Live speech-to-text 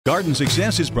Garden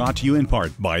Success is brought to you in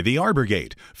part by The Arbor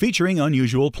Gate, featuring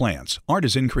unusual plants,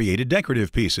 artisan-created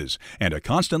decorative pieces, and a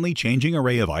constantly changing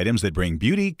array of items that bring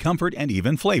beauty, comfort, and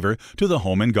even flavor to the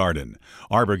home and garden.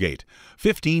 Arbor Gate,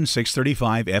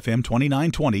 15635 FM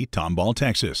 2920, Tomball,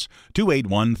 Texas,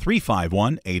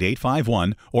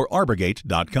 281-351-8851, or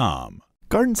arborgate.com.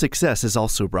 Garden Success is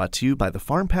also brought to you by the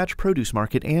Farm Patch Produce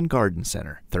Market and Garden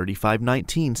Center,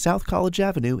 3519 South College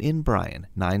Avenue in Bryan,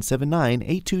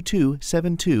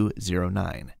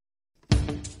 979-822-7209.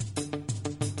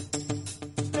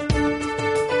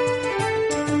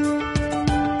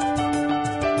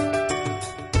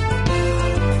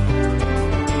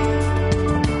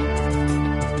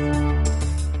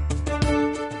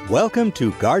 Welcome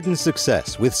to Garden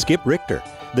Success with Skip Richter,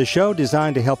 the show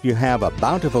designed to help you have a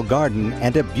bountiful garden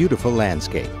and a beautiful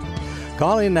landscape.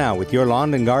 Call in now with your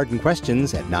lawn and garden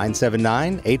questions at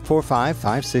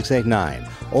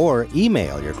 979-845-5689 or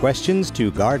email your questions to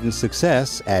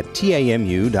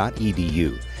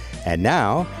gardensuccess@tamu.edu. And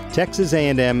now, Texas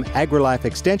A&M AgriLife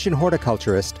Extension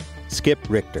horticulturist Skip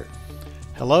Richter.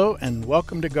 Hello and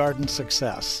welcome to Garden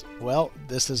Success. Well,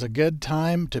 this is a good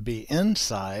time to be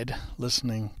inside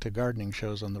listening to gardening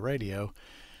shows on the radio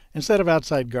instead of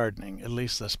outside gardening, at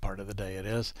least this part of the day it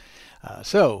is.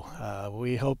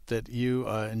 We hope that you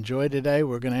enjoy today.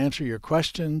 We're going to answer your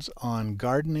questions on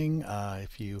gardening.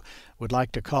 If you would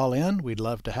like to call in, we'd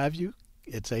love to have you.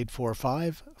 It's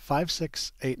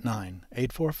 845-5689,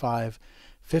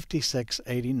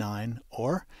 845-5689,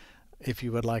 or if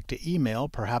you would like to email,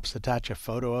 perhaps attach a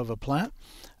photo of a plant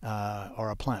or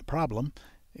a plant problem,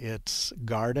 it's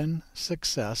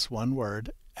gardensuccess, one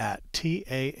word, at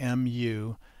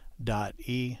tamu.edu.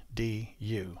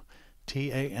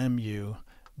 tamu.edu.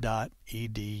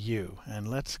 And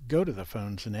let's go to the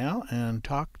phones now and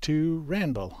talk to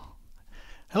Randall.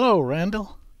 Hello,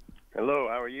 Randall. Hello,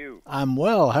 how are you? I'm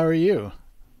well. How are you?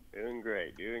 Doing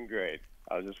great, doing great.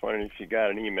 I was just wondering if you got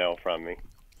an email from me.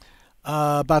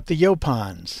 About the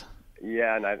Yopons.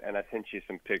 Yeah, and I sent you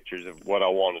some pictures of what I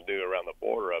want to do around the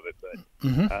border of it. But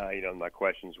my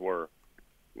questions were,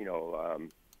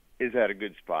 is that a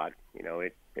good spot?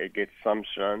 It gets some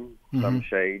sun, some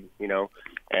shade,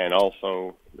 and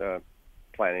also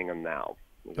planting them now.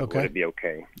 Okay. Would it be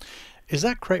okay? Is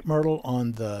that crepe myrtle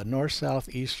on the north, south,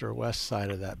 east, or west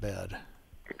side of that bed?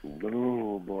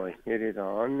 Oh boy, it is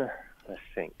on. Let's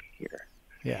think here.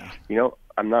 Yeah.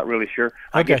 I'm not really sure.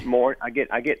 Okay. I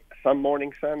get some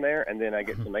morning sun there, and then I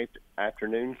get some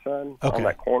afternoon sun on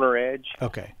that corner edge.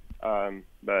 Okay.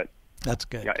 But that's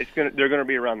good. Yeah, they're gonna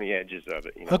be around the edges of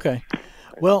it. Okay.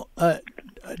 Well,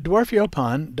 dwarf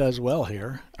Yopon does well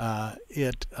here.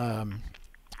 It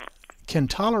can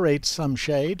tolerate some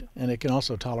shade, and it can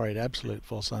also tolerate absolute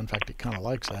full sun. In fact, it kind of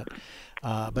likes that.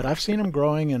 But I've seen them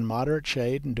growing in moderate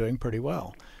shade and doing pretty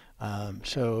well.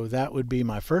 So that would be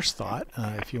my first thought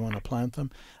if you want to plant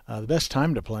them. The best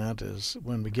time to plant is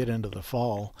when we get into the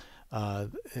fall.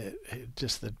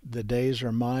 Just the days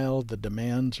are mild, the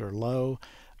demands are low.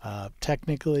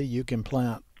 Technically, you can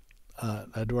plant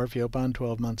a dwarf Yopon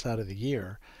 12 months out of the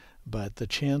year, but the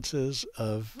chances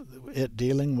of it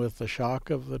dealing with the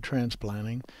shock of the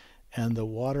transplanting and the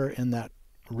water in that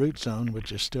root zone,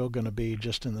 which is still going to be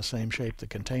just in the same shape the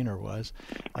container was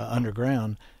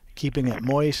underground, keeping it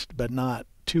moist but not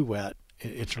too wet,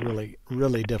 it's really,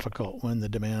 really difficult when the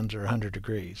demands are 100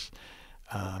 degrees.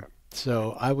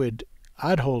 So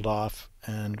I'd hold off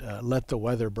and let the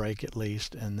weather break at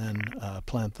least, and then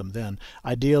plant them then.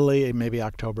 Ideally, maybe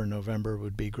October, November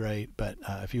would be great, but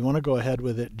if you want to go ahead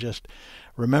with it, just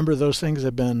remember those things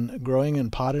have been growing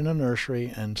in pot in a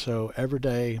nursery, and so every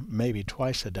day, maybe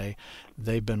twice a day,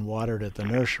 they've been watered at the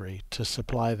nursery to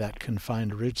supply that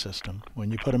confined root system.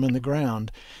 When you put them in the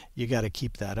ground, you got to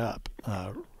keep that up.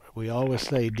 We always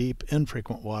say deep,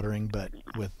 infrequent watering, but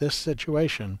with this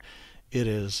situation, it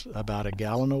is about a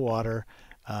gallon of water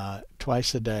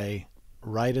twice a day,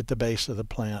 right at the base of the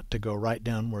plant to go right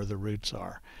down where the roots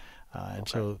are. And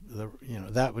so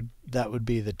that would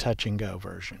be the touch and go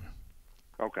version.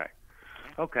 Okay.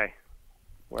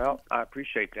 Well, I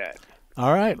appreciate that.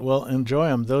 All right. Well, enjoy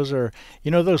them. Those are,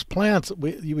 those plants,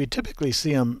 we typically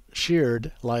see them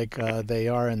sheared like they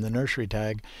are in the nursery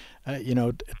tag,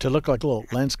 to look like little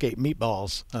landscape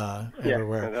meatballs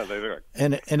everywhere. Yeah, they look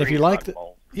and if you like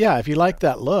if you like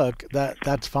that look,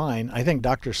 that's fine. I think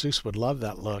Dr. Seuss would love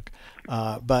that look.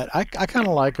 But I kind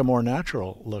of like a more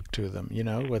natural look to them,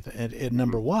 with it,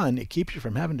 number one, it keeps you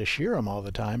from having to shear them all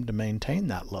the time to maintain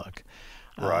that look.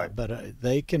 Right. But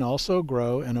they can also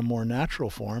grow in a more natural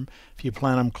form. If you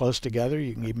plant them close together,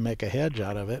 you can even make a hedge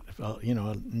out of it,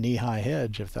 a knee-high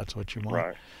hedge if that's what you want.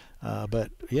 Right.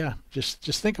 But yeah,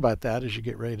 just think about that as you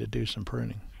get ready to do some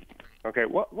pruning. Okay.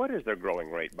 What is their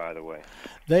growing rate, by the way?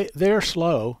 They're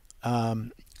slow.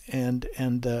 And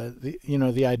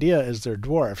the idea is they're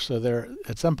dwarfs, so they're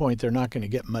at some point they're not going to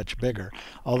get much bigger.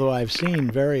 Although I've seen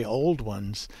very old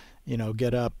ones,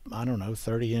 get up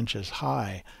 30 inches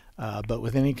high. But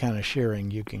with any kind of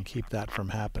shearing, you can keep that from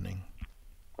happening.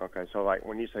 Okay, so like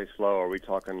when you say slow, are we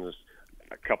talking just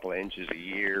a couple of inches a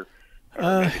year,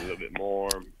 or maybe a little bit more?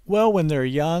 Well, when they're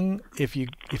young, if you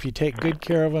take good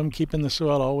care of them, keeping the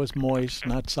soil always moist,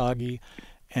 not soggy,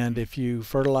 and if you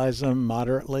fertilize them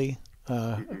moderately,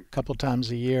 a couple times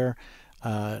a year,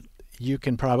 you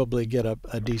can probably get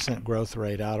a decent growth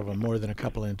rate out of them, more than a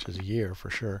couple inches a year for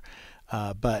sure.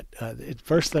 But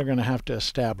first they're going to have to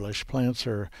establish. Plants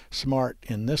are smart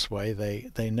in this way.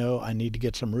 They know I need to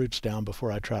get some roots down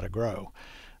before I try to grow,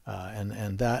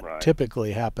 and that Right.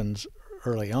 typically happens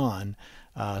early on.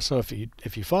 So if you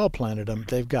fall planted them,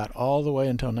 they've got all the way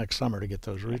until next summer to get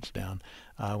those roots down.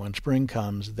 When spring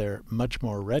comes, they're much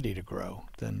more ready to grow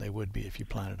than they would be if you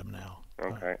planted them now.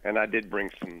 Okay, and I did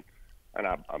bring some, and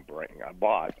I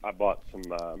bought some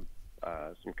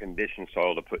conditioned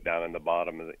soil to put down in the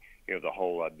bottom of the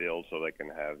hole I build, so they can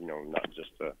have not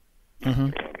just the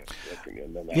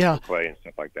Yeah. clay and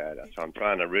stuff like that. So I'm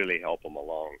trying to really help them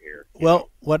along here. Well,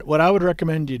 what I would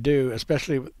recommend you do,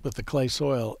 especially with the clay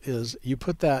soil, is you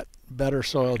put that better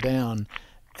soil down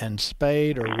and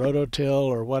spade or rototill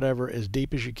or whatever as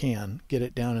deep as you can, get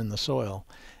it down in the soil,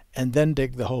 and then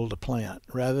dig the hole to plant,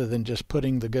 rather than just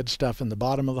putting the good stuff in the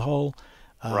bottom of the hole.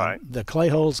 Right. The clay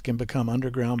holes can become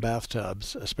underground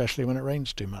bathtubs, especially when it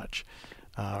rains too much,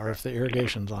 or if the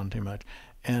irrigation's on too much.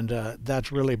 And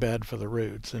that's really bad for the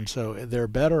roots. And so they're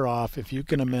better off if you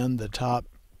can amend the top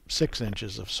 6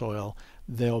 inches of soil.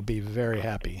 They'll be very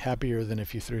happy, happier than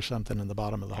if you threw something in the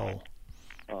bottom of the hole.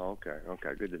 Oh, okay.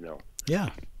 Okay, good to know.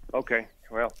 Yeah. Okay,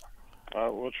 well,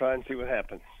 we'll try and see what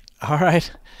happens. All right.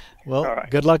 Well, All right.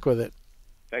 Good luck with it.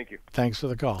 Thank you. Thanks for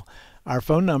the call. Our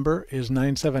phone number is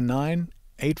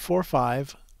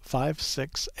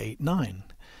 979-845-5689.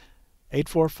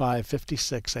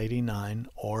 845-5689,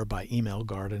 or by email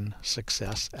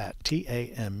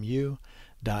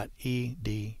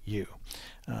gardensuccess@tamu.edu.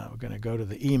 We're going to go to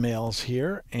the emails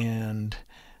here, and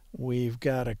we've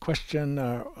got a question,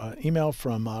 email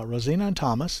from Rosina and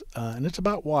Thomas, and it's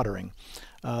about watering.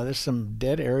 There's some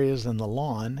dead areas in the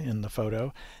lawn in the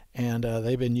photo, and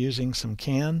they've been using some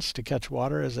cans to catch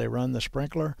water as they run the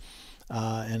sprinkler.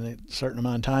 And at a certain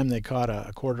amount of time, they caught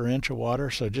a quarter inch of water.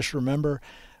 So just remember,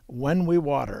 when we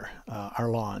water our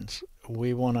lawns,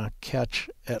 we want to catch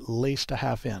at least a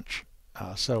half inch.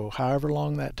 So however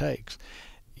long that takes.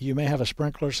 You may have a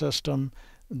sprinkler system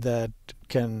that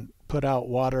can put out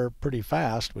water pretty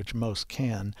fast, which most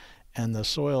can, and the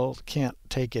soil can't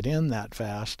take it in that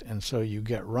fast, and so you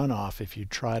get runoff if you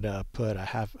try to put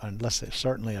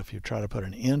certainly if you try to put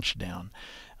an inch down.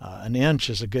 An inch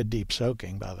is a good deep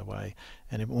soaking, by the way,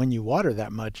 and when you water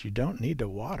that much, you don't need to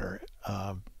water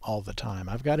all the time.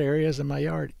 I've got areas in my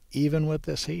yard, even with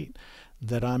this heat,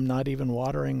 that I'm not even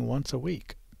watering once a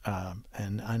week,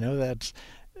 and I know that's,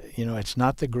 it's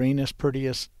not the greenest,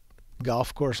 prettiest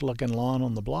golf course looking lawn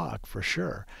on the block for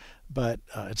sure, but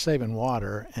it's saving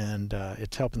water, and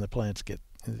it's helping the plants get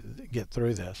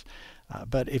through this.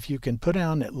 But if you can put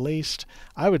down at least,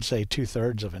 I would say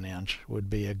 2/3 of an inch would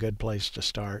be a good place to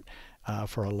start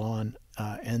for a lawn,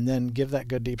 and then give that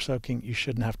good deep soaking. You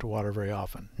shouldn't have to water very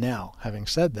often. Now, having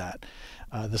said that,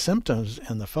 the symptoms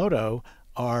in the photo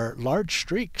are large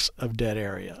streaks of dead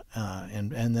area,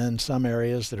 and then some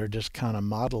areas that are just kind of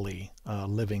mottily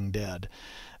living dead.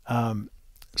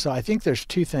 So I think there's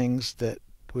two things that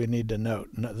we need to note.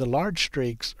 The large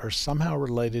streaks are somehow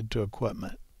related to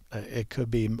equipment. It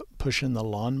could be pushing the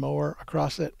lawnmower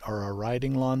across it, or a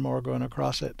riding lawnmower going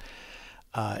across it.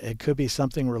 It could be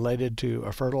something related to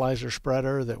a fertilizer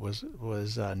spreader that was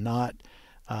not,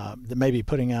 that may be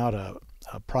putting out a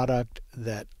product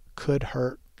that could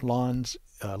hurt lawns,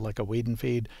 like a weed and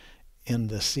feed, in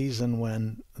the season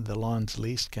when the lawns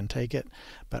least can take it.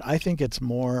 But I think it's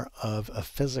more of a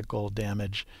physical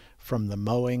damage from the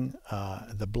mowing,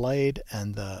 the blade,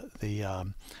 and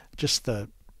just the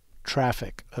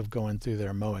traffic of going through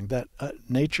there mowing. That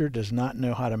nature does not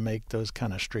know how to make those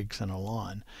kind of streaks in a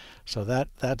lawn, so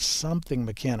that's something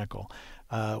mechanical.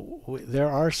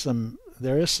 There is some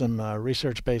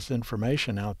research-based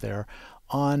information out there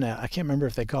on, I can't remember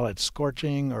if they call it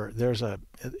scorching, or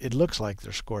it looks like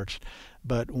they're scorched,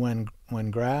 but when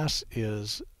grass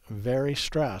is very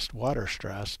stressed, water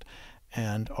stressed,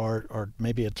 and or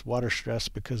maybe it's water stress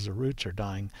because the roots are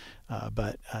dying,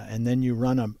 and then you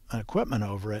run an equipment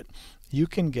over it, you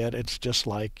can get, it's just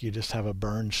like you just have a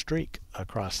burn streak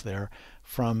across there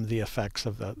from the effects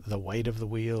of the weight of the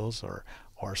wheels or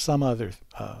some other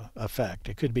effect.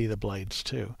 It could be the blades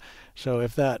too. So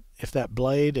if that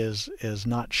blade is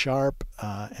not sharp,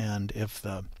 and if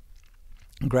the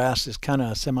grass is kind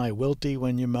of semi-wilty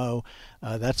when you mow,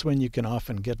 that's when you can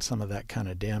often get some of that kind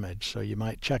of damage. So you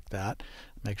might check that,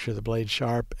 make sure the blade's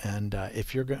sharp, and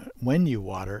if you're when you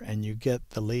water and you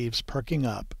get the leaves perking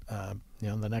up,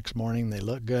 the next morning they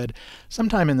look good,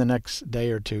 sometime in the next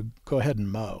day or two, go ahead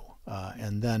and mow.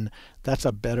 And then that's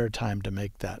a better time to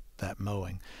make that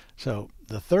mowing. So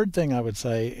the third thing I would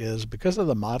say is, because of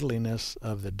the mottliness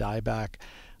of the dieback,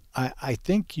 I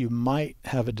think you might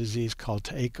have a disease called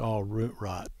take-all root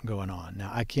rot going on. Now,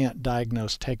 I can't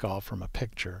diagnose take-all from a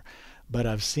picture, but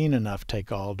I've seen enough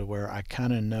take-all to where I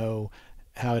kind of know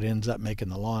how it ends up making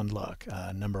the lawn look.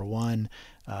 Number one,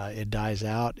 it dies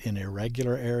out in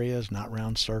irregular areas, not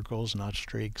round circles, not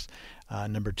streaks.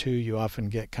 Number two, you often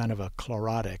get kind of a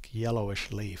chlorotic,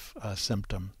 yellowish leaf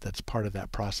symptom that's part of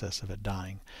that process of it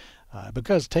dying.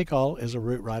 Because take-all is a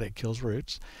root rot, it kills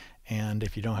roots. And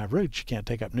if you don't have roots, you can't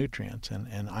take up nutrients.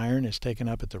 And iron is taken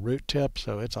up at the root tip,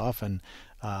 so it's often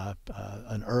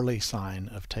an early sign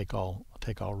of take-all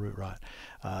root rot.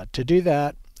 To do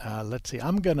that, let's see,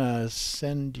 I'm going to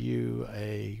send you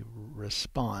a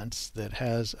response that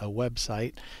has a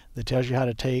website that tells you how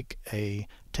to take a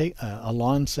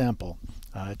lawn sample.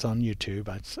 It's on YouTube.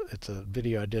 It's a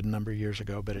video I did a number of years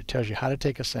ago, but it tells you how to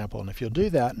take a sample. And if you'll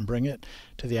do that and bring it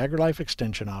to the AgriLife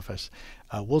Extension office,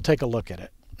 we'll take a look at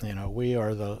it.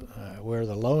 We're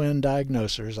the low-end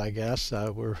diagnosers, I guess.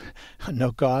 We're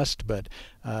no cost, but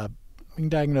we can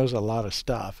diagnose a lot of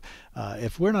stuff.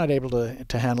 If we're not able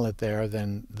to handle it there,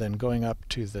 then going up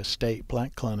to the state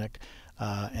plant clinic,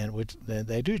 and which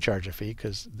they do charge a fee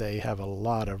because they have a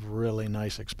lot of really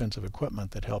nice, expensive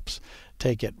equipment that helps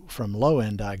take it from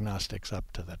low-end diagnostics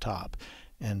up to the top.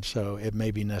 And so it may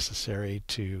be necessary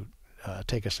to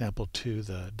take a sample to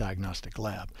the diagnostic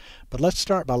lab. But let's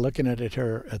start by looking at it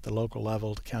here at the local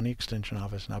level, the county extension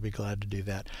office, and I'll be glad to do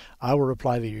that. I will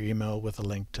reply to your email with a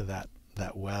link to that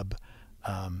web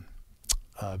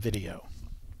video.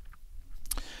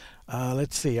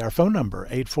 Let's see, our phone number,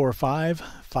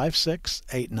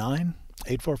 845-5689,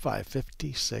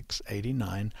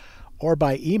 845-5689, or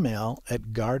by email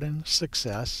at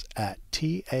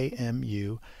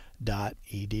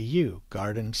gardensuccess@tamu.edu,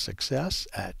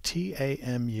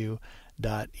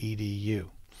 gardensuccess@tamu.edu.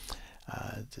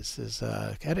 This is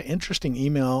had an interesting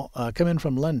email come in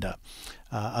from Linda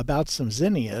about some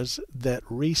zinnias that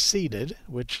reseeded,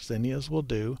 which zinnias will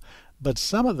do, but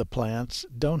some of the plants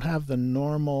don't have the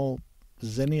normal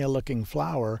zinnia-looking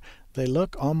flower. They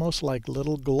look almost like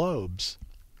little globes.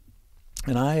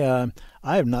 And I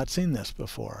have not seen this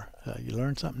before. You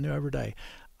learn something new every day.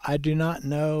 I do not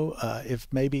know if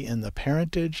maybe in the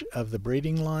parentage of the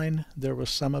breeding line there was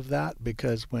some of that,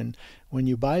 because when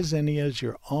you buy zinnias,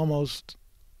 you're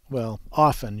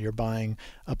often you're buying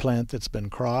a plant that's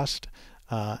been crossed.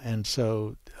 And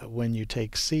so when you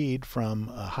take seed from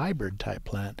a hybrid type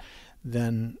plant,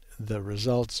 then the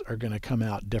results are going to come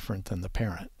out different than the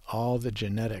parent. All the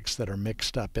genetics that are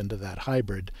mixed up into that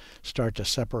hybrid start to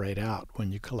separate out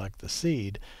when you collect the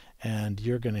seed, and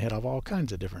you're going to hit off all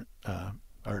kinds of different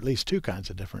or at least two kinds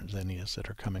of different zinnias that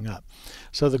are coming up.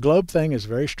 So the globe thing is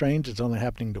very strange. It's only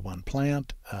happening to one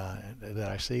plant that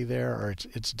I see there, or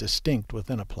it's distinct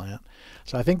within a plant.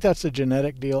 So I think that's a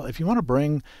genetic deal. If you want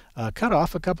to cut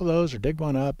off a couple of those or dig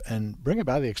one up and bring it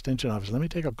by the extension office, let me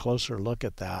take a closer look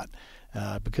at that.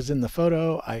 Because in the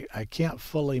photo, I can't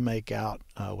fully make out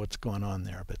what's going on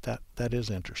there, but that is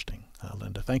interesting.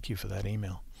 Linda, thank you for that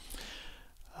email.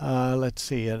 Let's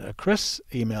see, Chris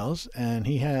emails, and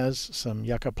he has some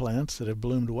yucca plants that have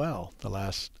bloomed well the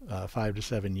last 5 to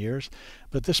 7 years,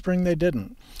 but this spring they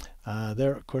didn't.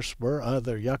 There, of course, were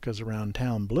other yuccas around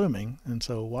town blooming, and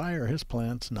so why are his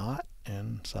plants not,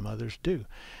 and some others do?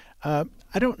 I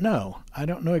don't know. I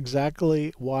don't know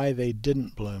exactly why they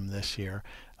didn't bloom this year.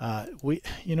 We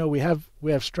have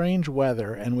strange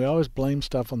weather, and we always blame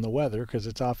stuff on the weather because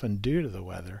it's often due to the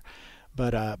weather.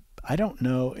 But I don't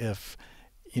know if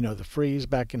the freeze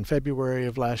back in February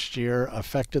of last year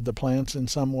affected the plants in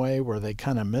some way where they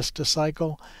kind of missed a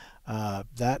cycle.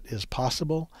 That is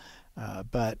possible,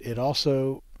 but it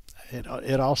also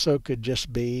could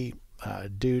just be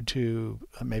due to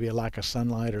maybe a lack of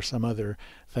sunlight or some other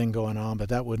thing going on, but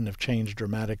that wouldn't have changed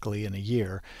dramatically in a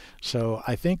year. So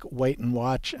I think wait and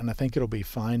watch, and I think it'll be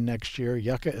fine next year.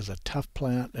 Yucca is a tough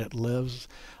plant. It lives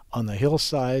on the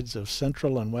hillsides of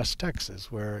central and west Texas,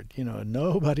 where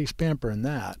nobody's pampering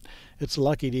that. It's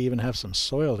lucky to even have some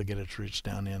soil to get its roots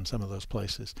down in some of those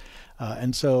places.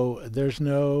 And so there's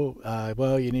no,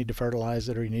 well, you need to fertilize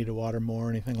it or you need to water more or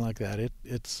anything like that.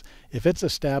 If it's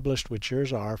established, which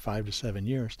yours are, 5 to 7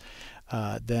 years,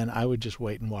 then I would just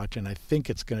wait and watch, and I think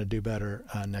it's going to do better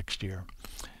next year.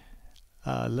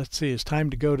 Let's see, it's time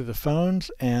to go to the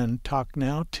phones and talk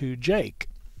now to Jake.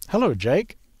 Hello,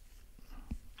 Jake.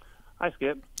 Hi,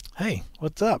 Skip. Hey,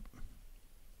 what's up?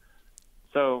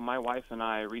 So my wife and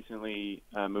I recently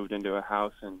moved into a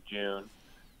house in June,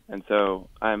 and so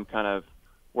I'm kind of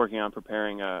working on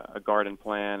preparing a garden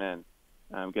plan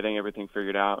and getting everything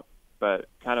figured out. But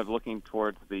kind of looking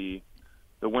towards the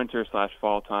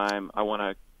winter/fall time, I want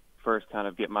to first kind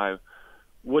of get my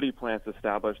woody plants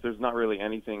established. There's not really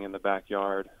anything in the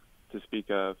backyard to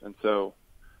speak of, and so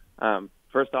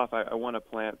first off, I want to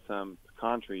plant some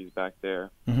pecan trees back there.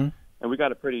 Mm-hmm. And we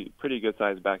got a pretty good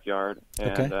sized backyard.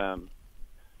 And okay.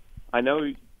 I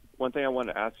know one thing I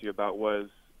wanted to ask you about was,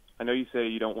 I know you say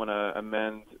you don't want to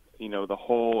amend, the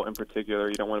hole in particular.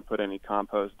 You don't want to put any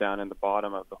compost down in the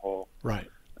bottom of the hole. Right.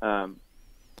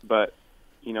 But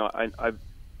I've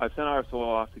sent our soil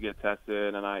off to get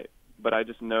tested, but I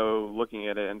just know, looking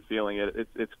at it and feeling it,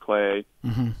 it's clay.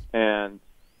 Mm-hmm. And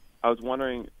I was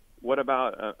wondering, what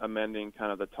about amending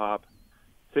kind of the top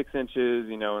 6 inches,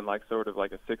 and like sort of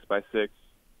like a 6x6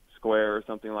 square or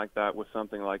something like that with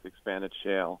something like expanded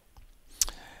shale?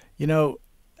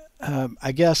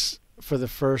 I guess for the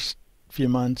first few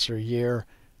months or year,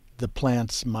 the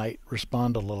plants might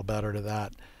respond a little better to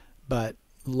that, but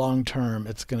long term,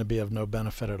 it's going to be of no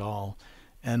benefit at all.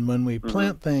 And when we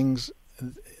plant things,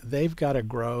 they've got to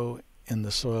grow in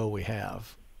the soil we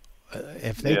have.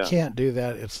 If they can't do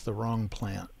that, it's the wrong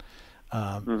plant.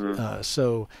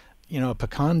 So, a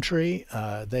pecan tree,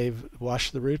 they've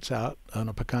washed the roots out on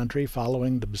a pecan tree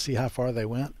following to see how far they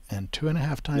went, and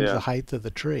 2.5 times the height of the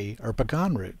tree are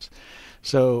pecan roots.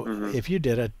 So if you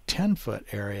did a 10-foot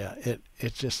area,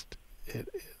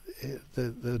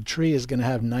 the tree is going to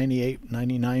have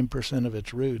 99% of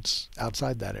its roots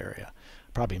outside that area,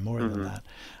 probably more than that.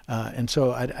 And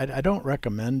so I don't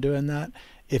recommend doing that.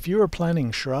 If you were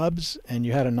planting shrubs and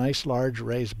you had a nice large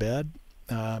raised bed,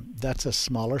 that's a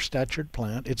smaller statured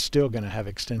plant. It's still going to have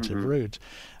extensive roots,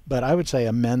 but I would say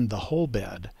amend the whole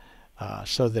bed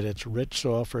so that it's rich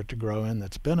soil for it to grow in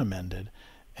that's been amended,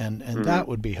 and that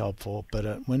would be helpful.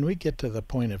 But when we get to the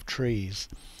point of trees,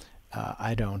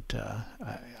 I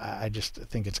just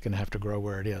think it's going to have to grow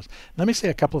where it is. Let me say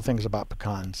a couple of things about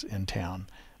pecans in town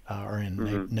or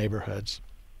in neighborhoods.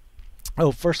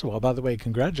 Oh, first of all, by the way,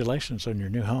 congratulations on your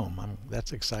new home.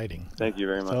 That's exciting. Thank you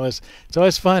very much. It's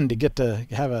always fun to get to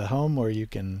have a home where you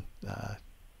can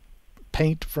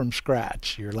paint from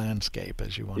scratch your landscape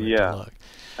as you want it to look.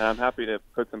 And I'm happy to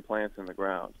put some plants in the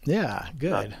ground. Yeah,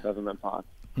 good. Doesn't in pots.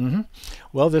 Mm-hmm.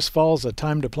 Well, this fall's a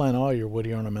time to plant all your woody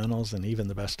ornamentals, and even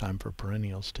the best time for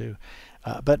perennials too.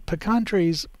 But pecan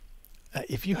trees,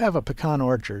 if you have a pecan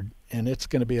orchard and it's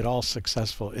going to be at all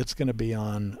successful, it's going to be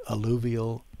on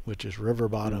alluvial, which is river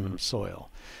bottom soil.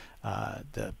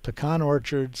 The pecan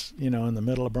orchards, in the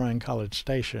middle of Bryan College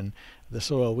Station, the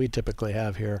soil we typically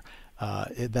have here,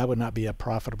 that would not be a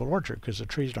profitable orchard because the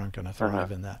trees aren't going to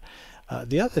thrive in that.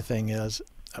 The other thing is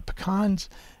pecans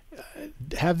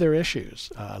have their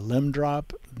issues, limb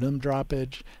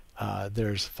droppage.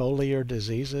 There's foliar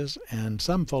diseases and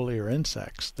some foliar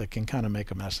insects that can kind of make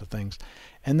a mess of things.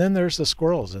 And then there's the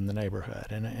squirrels in the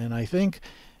neighborhood. And I think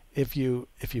if you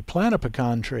plant a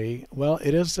pecan tree, well,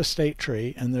 it is the state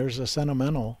tree, and there's a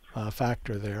sentimental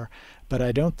factor there. But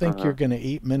I don't think you're going to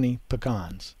eat many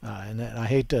pecans. And I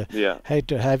hate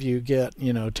to have you get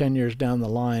 10 years down the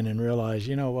line and realize,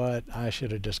 you know what, I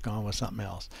should have just gone with something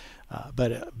else.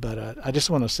 But I just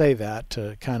want to say that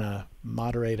to kind of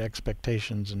moderate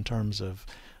expectations in terms of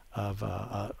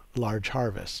large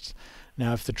harvests.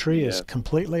 Now, if the tree is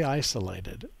completely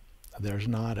isolated, there's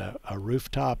not a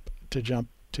rooftop to jump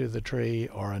to the tree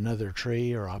or another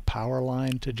tree or a power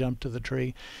line to jump to the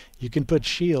tree, you can put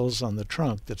shields on the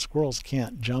trunk that squirrels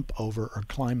can't jump over or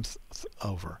climb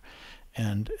over.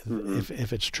 And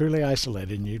if it's truly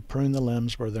isolated, and you prune the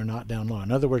limbs where they're not down low, in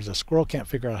other words, a squirrel can't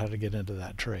figure out how to get into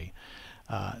that tree,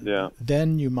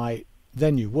 then you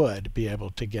would be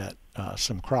able to get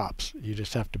some crops. You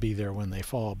just have to be there when they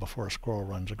fall before a squirrel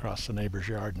runs across the neighbor's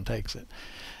yard and takes it.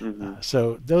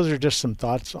 So those are just some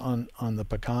thoughts on the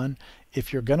pecan.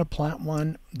 If you're going to plant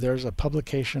one, there's a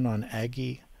publication on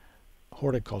Aggie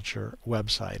Horticulture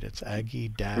website. It's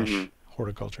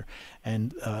Aggie-Horticulture.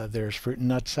 And there's fruit and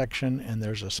nut section, and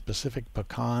there's a specific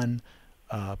pecan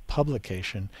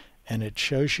publication. and it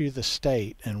shows you the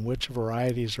state and which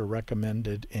varieties are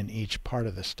recommended in each part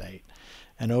of the state.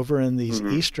 And over in these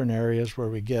eastern areas where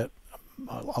we get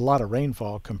a lot of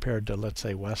rainfall compared to, let's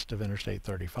say, west of Interstate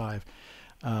 35,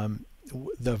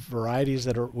 the varieties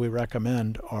that we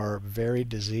recommend are very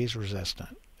disease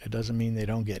resistant. It doesn't mean they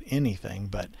don't get anything,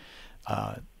 but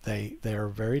they are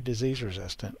very disease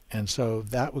resistant, and so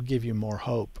that would give you more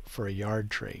hope for a yard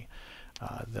tree.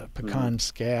 The pecan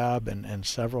scab and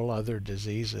several other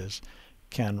diseases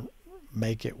can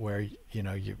make it where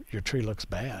your tree looks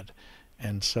bad.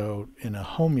 And so in a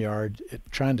home yard,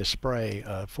 trying to spray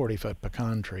a 40-foot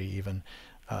pecan tree even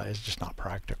is just not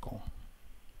practical.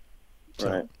 So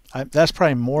right. that's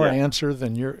probably more answer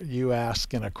than you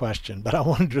ask in a question, but I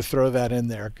wanted to throw that in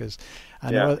there because I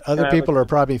know other people are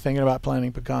probably thinking about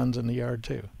planting pecans in the yard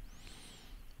too.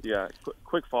 Yeah,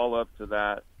 quick follow-up to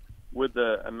that. Would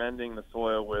the amending the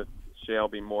soil with shale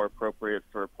be more appropriate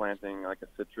for planting like a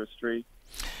citrus tree?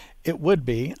 It would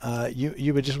be.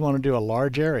 You would just want to do a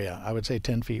large area. I would say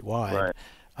 10 feet wide.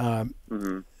 Right.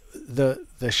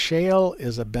 The shale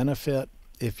is a benefit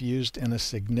if used in a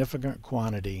significant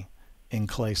quantity in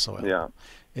clay soil. Yeah.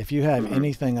 If you have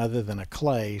anything other than a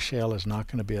clay, shale is not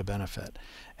going to be a benefit.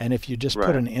 And if you just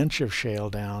put an inch of shale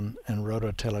down and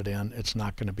rototill it in, it's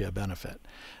not going to be a benefit.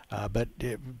 But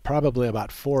probably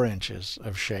about 4 inches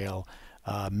of shale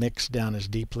mixed down as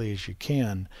deeply as you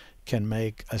can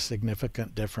make a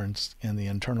significant difference in the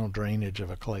internal drainage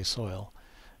of a clay soil.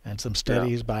 And some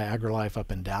studies by AgriLife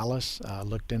up in Dallas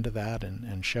looked into that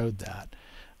and showed that.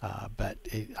 But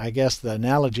I guess the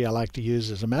analogy I like to use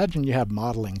is, imagine you have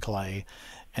modeling clay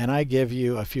and I give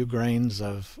you a few grains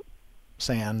of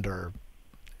sand or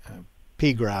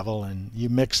pea gravel and you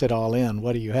mix it all in.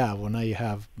 What do you have? Well, now you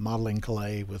have modeling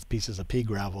clay with pieces of pea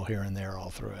gravel here and there all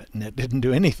through it, and it didn't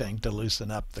do anything to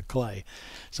loosen up the clay.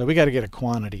 So we got to get a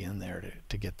quantity in there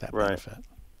to get that benefit.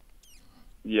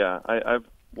 Yeah, I've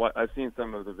seen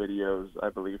some of the videos, I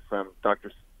believe, from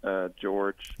Dr.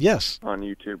 George on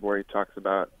YouTube, where he talks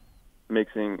about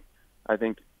mixing, I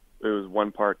think it was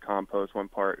 1 part compost, 1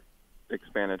 part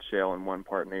expanded shale, and 1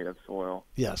 part native soil.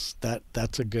 Yes,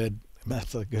 that's a good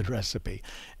recipe.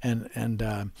 And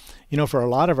for a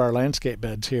lot of our landscape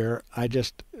beds here, I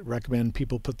just recommend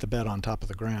people put the bed on top of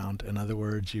the ground. In other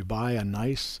words, you buy a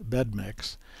nice bed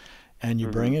mix and you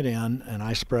bring it in, and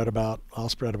I'll spread about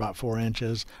 4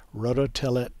 inches,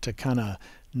 rototill it to kind of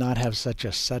not have such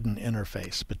a sudden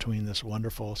interface between this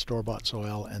wonderful store-bought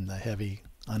soil and the heavy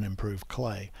unimproved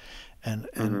clay, and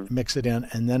mix it in,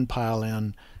 and then pile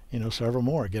in several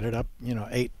more. Get it up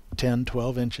 8, 10,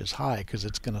 12 inches high, because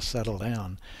it's going to settle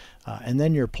down, and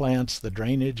then your plants, the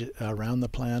drainage around the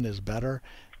plant is better,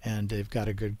 and they've got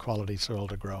a good quality soil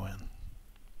to grow in.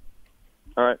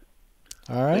 All right.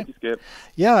 Thank you, Skip.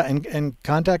 Yeah, and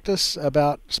contact us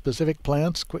about specific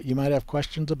plants you might have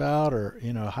questions about, or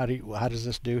how does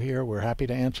this do here? We're happy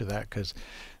to answer that, because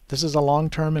this is a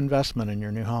long-term investment in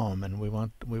your new home, and we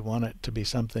want it to be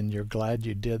something you're glad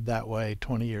you did that way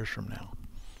 20 years from now.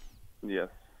 Yes.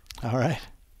 All right.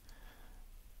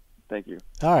 Thank you.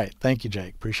 All right. Thank you,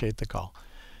 Jake. Appreciate the call.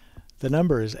 The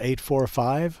number is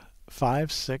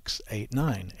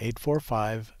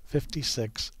 845-5689,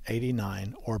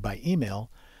 845-5689, or by email,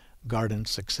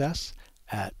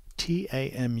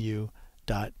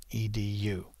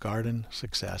 gardensuccess@tamu.edu,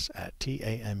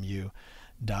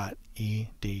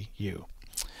 gardensuccess@tamu.edu.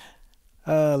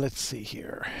 Let's see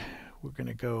here. We're going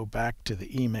to go back to the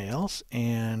emails,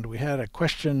 and we had a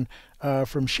question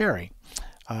from Sherry.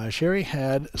 Sherry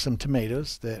had some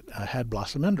tomatoes that had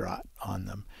blossom end rot on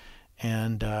them,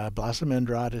 and blossom end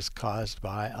rot is caused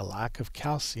by a lack of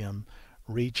calcium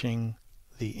reaching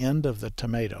the end of the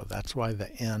tomato. That's why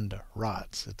the end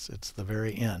rots. It's the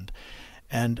very end.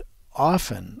 And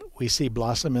often we see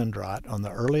blossom end rot on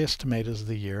the earliest tomatoes of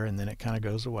the year, and then it kind of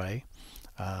goes away.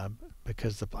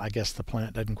 Because I guess the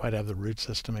plant doesn't quite have the root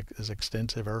system as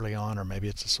extensive early on, or maybe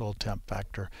it's a soil temp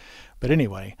factor. But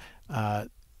anyway,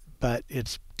 but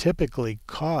it's typically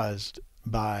caused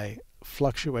by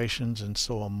fluctuations in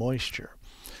soil moisture.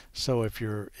 So if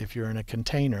you're in a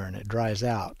container and it dries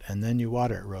out, and then you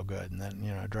water it real good, and then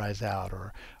it dries out,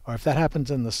 or if that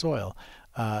happens in the soil,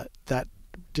 that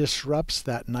disrupts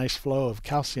that nice flow of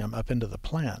calcium up into the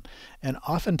plant. And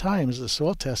oftentimes the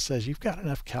soil test says you've got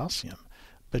enough calcium,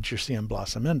 but you're seeing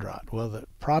blossom end rot. Well, the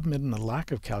problem isn't the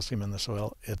lack of calcium in the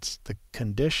soil, it's the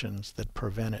conditions that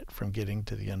prevent it from getting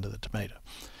to the end of the tomato.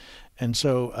 And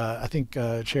so I think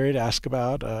Sherry had asked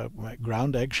about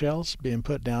ground eggshells being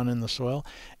put down in the soil,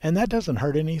 and that doesn't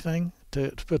hurt anything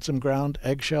to put some ground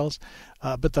eggshells,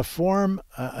 but the form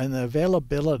and the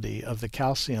availability of the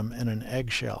calcium in an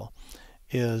eggshell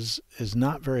is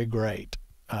not very great.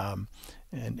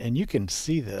 And you can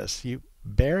see this. You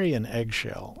bury an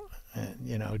eggshell,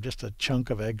 just a chunk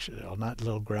of eggshell, not a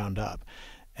little ground up,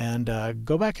 and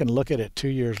go back and look at it 2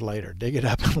 years later. Dig it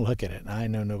up and look at it. And I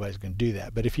know nobody's going to do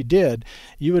that, but if you did,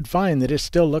 you would find that it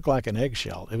still looked like an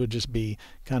eggshell. It would just be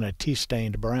kind of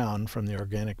tea-stained brown from the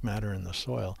organic matter in the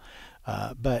soil.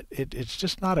 But it's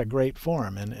just not a great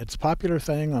form, and it's a popular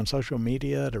thing on social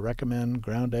media to recommend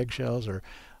ground eggshells or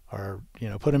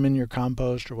put them in your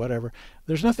compost or whatever.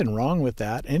 There's nothing wrong with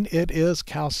that, and it is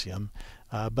calcium.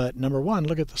 But number one,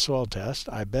 look at the soil test.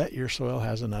 I bet your soil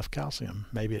has enough calcium.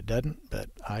 Maybe it doesn't, but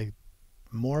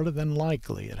more than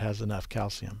likely it has enough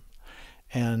calcium,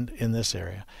 and in this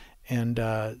area. And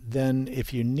then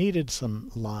if you needed some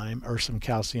lime or some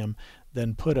calcium,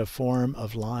 then put a form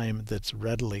of lime that's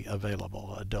readily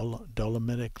available. A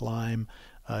dolomitic lime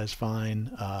is fine.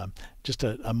 Just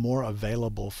a more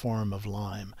available form of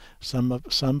lime.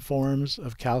 Some forms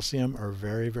of calcium are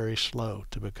very, very slow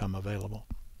to become available.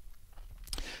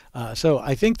 So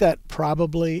I think that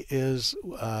probably is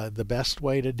the best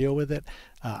way to deal with it.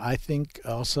 I think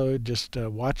also just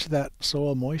watch that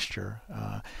soil moisture.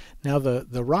 Now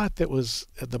the rot that was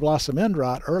the blossom end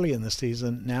rot early in the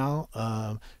season,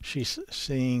 now she's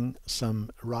seeing some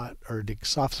rot or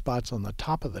soft spots on the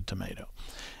top of the tomato.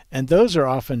 And those are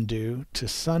often due to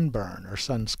sunburn or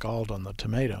sun scald on the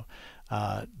tomato.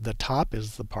 The top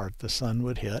is the part the sun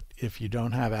would hit if you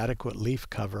don't have adequate leaf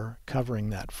cover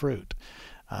covering that fruit.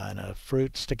 And a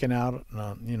fruit sticking out,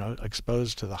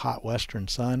 exposed to the hot western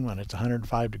sun when it's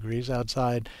 105 degrees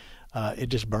outside, it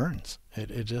just burns.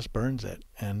 It just burns it.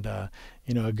 And, a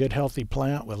good healthy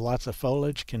plant with lots of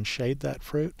foliage can shade that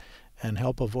fruit and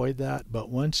help avoid that. But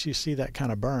once you see that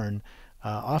kind of burn,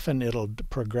 often it'll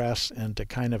progress into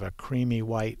kind of a creamy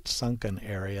white sunken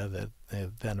area that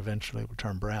then eventually will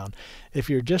turn brown. If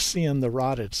you're just seeing the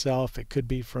rot itself, it could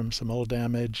be from some old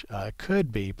damage. It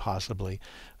could be possibly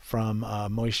from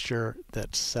moisture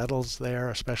that settles there,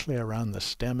 especially around the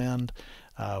stem end.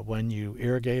 When you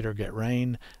irrigate or get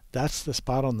rain, that's the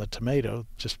spot on the tomato,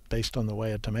 just based on the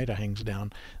way a tomato hangs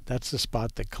down, that's the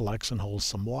spot that collects and holds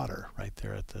some water right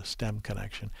there at the stem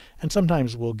connection. And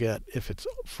sometimes we'll get, if it's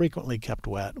frequently kept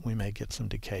wet, we may get some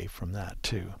decay from that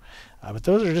too. But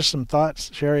those are just some thoughts.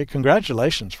 Sherry,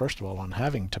 congratulations, first of all, on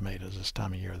having tomatoes this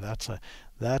time of year. That's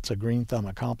a green thumb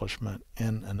accomplishment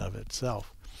in and of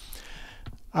itself.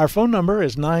 Our phone number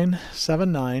is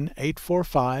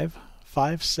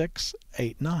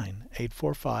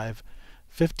 979-845-5689,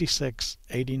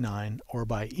 845-5689, or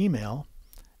by email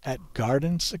at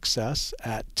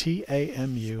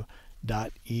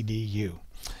gardensuccess@tamu.edu.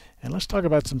 And let's talk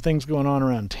about some things going on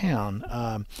around town.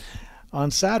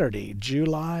 On Saturday,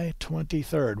 July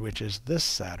 23rd, which is this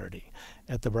Saturday,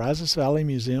 at the Brazos Valley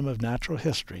Museum of Natural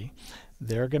History,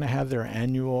 they're going to have their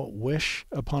annual Wish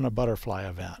Upon a Butterfly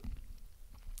event.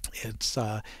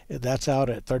 That's out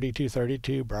at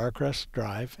 3232 Briarcrest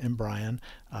Drive in Bryan,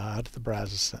 out at the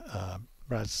Brazos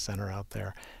Center out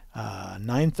there.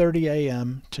 9:30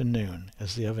 a.m. to noon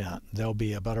is the event. There'll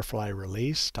be a butterfly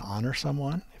release to honor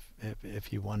someone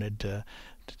if you wanted to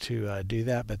do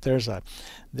that. But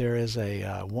there is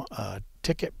a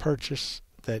ticket purchase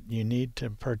that you need to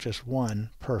purchase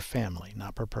one per family,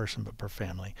 not per person, but per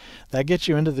family. That gets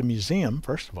you into the museum,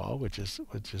 first of all, which is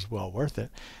well worth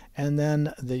it. And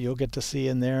then you'll get to see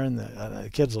in there, and the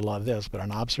kids will love this, but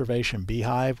an observation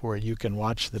beehive where you can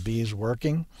watch the bees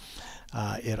working.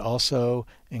 It also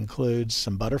includes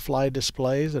some butterfly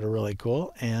displays that are really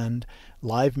cool, and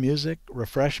live music,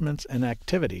 refreshments, and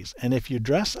activities. And if you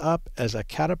dress up as a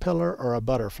caterpillar or a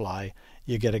butterfly,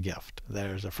 you get a gift.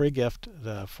 There's a free gift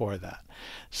for that.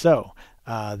 So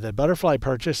the butterfly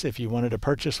purchase, if you wanted to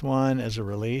purchase one as a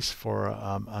release for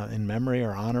in memory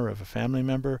or honor of a family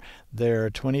member,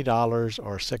 they're $20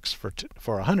 or $6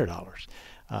 for $100.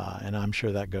 And I'm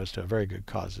sure that goes to a very good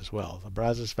cause as well. The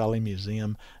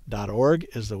BrazosValleyMuseum.org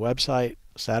is the website.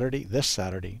 This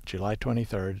Saturday, July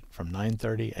 23rd, from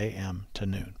 9:30 a.m. to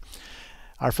noon.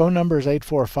 Our phone number is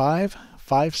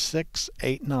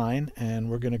 845-5689, and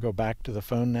we're going to go back to the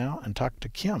phone now and talk to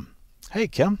Kim. Hey,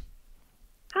 Kim.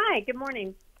 Hi, good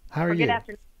morning. How are you? Good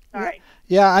afternoon. Sorry.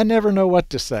 Yeah, I never know what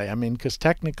to say. I mean, because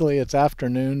technically it's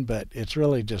afternoon, but it's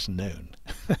really just noon.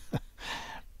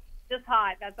 Just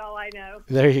hot, that's all I know.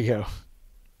 There you go.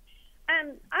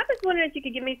 I was wondering if you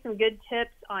could give me some good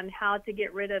tips on how to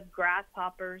get rid of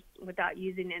grasshoppers without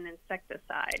using an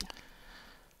insecticide.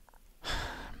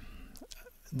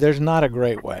 There's not a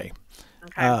great way.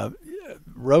 Okay.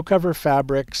 Row cover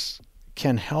fabrics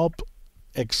can help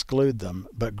exclude them,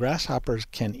 but grasshoppers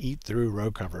can eat through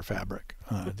row cover fabric,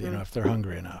 if they're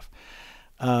hungry enough.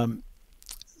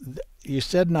 you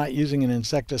said not using an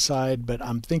insecticide, but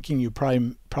I'm thinking you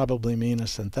probably mean a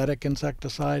synthetic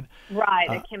insecticide. Right,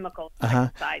 a chemical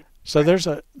insecticide. So there's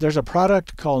a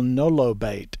product called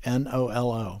Nolobate,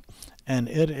 Nolo, and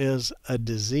it is a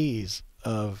disease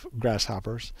of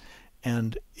grasshoppers.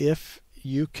 And if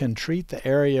you can treat the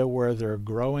area where they're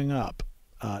growing up,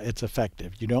 it's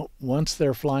effective. You don't, once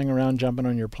they're flying around jumping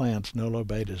on your plants,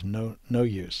 Nolobate is no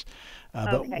use.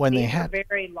 But when These they have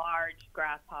very large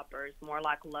grasshoppers, more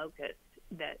like locusts,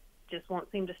 that just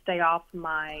won't seem to stay off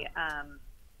my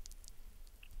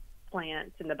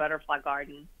plants in the butterfly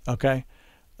garden. Okay.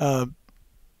 Are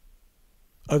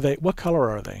they? What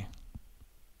color are they?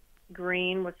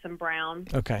 Green with some brown.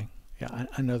 Okay. Yeah,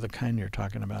 I know the kind you're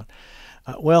talking about.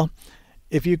 Well,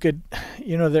 if you could,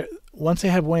 once they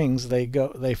have wings, they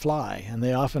fly, and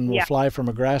they often will fly from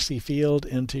a grassy field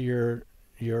into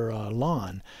your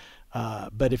lawn.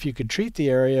 But if you could treat the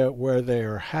area where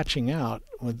they're hatching out,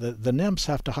 the nymphs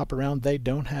have to hop around. They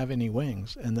don't have any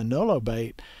wings, and the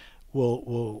Nolobate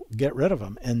will get rid of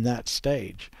them in that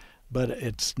stage. But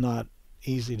it's not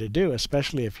easy to do,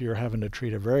 especially if you're having to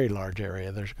treat a very large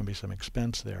area. There's going to be some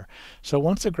expense there. So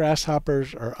once the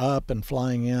grasshoppers are up and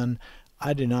flying in,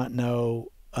 I do not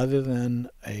know, other than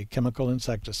a chemical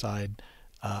insecticide,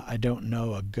 I don't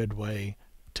know a good way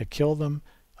to kill them.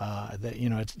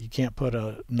 You can't put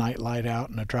a night light out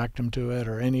and attract them to it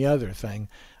or any other thing.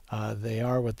 They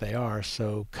are what they are.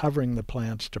 So covering the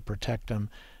plants to protect them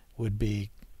would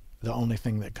be the only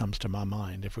thing that comes to my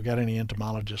mind. If we got any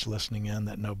entomologists listening in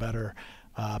that know better,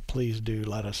 please do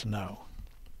let us know.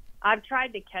 I've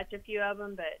tried to catch a few of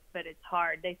them, but it's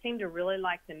hard. They seem to really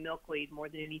like the milkweed more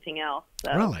than anything else.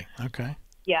 So. Really? Okay.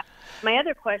 Yeah. My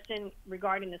other question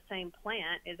regarding the same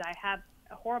plant is I have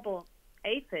a horrible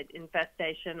aphid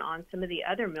infestation on some of the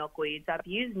other milkweeds. I've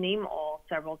used neem oil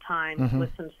several times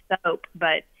with some soap,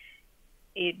 but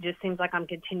it just seems like I'm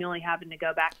continually having to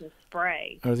go back and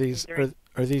spray. Are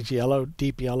these yellow,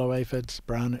 deep yellow aphids,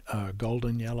 brown,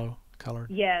 golden yellow colored?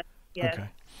 Yes. Okay.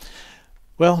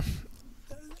 Well,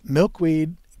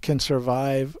 milkweed can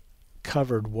survive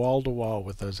covered wall to wall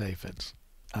with those aphids.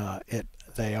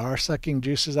 They are sucking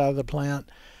juices out of the plant,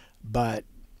 but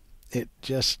it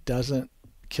just doesn't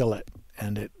kill it,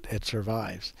 and it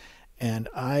survives. And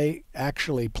I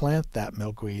actually plant that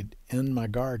milkweed in my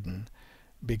garden,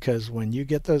 because when you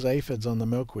get those aphids on the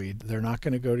milkweed, they're not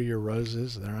going to go to your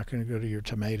roses, they're not going to go to your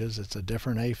tomatoes. It's a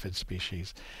different aphid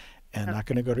species, and not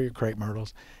going to go to your crepe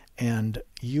myrtles. And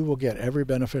you will get every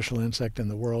beneficial insect in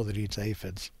the world that eats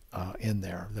aphids in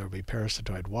there. There will be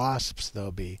parasitoid wasps,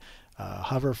 there'll be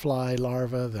hoverfly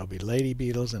larvae, there'll be lady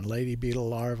beetles and lady beetle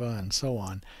larvae, and so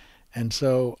on. And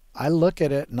so I look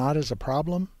at it not as a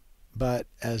problem, but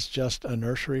as just a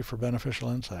nursery for beneficial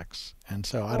insects. And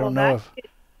so I don't know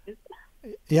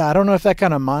if that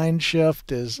kind of mind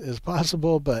shift is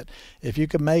possible, but if you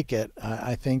can make it,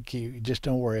 I think you just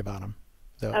don't worry about them.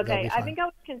 They'll be fine. I think I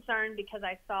was concerned because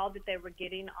I saw that they were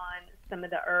getting on some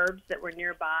of the herbs that were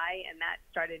nearby, and that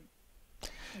started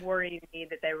worrying me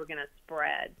that they were going to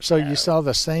spread. So you saw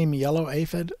the same yellow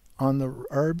aphid on the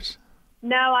herbs?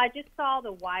 No, I just saw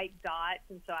the white dots,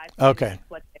 and so I thought that's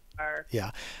what they were. Yeah.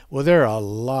 Well, there are a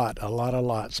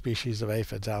lot species of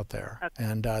aphids out there. Okay.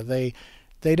 And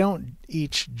they don't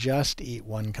each just eat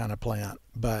one kind of plant,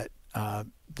 but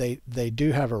they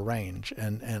do have a range.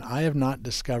 And I have not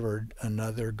discovered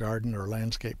another garden or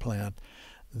landscape plant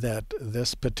that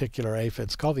this particular aphid,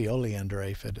 it's called the oleander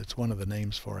aphid, it's one of the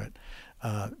names for it.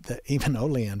 Even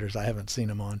oleanders, I haven't seen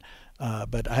them on.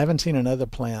 But I haven't seen another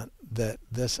plant that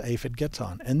this aphid gets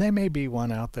on. And there may be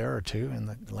one out there or two in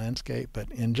the landscape,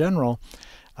 but in general,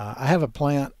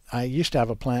 I used to have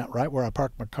a plant right where I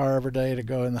parked my car every day to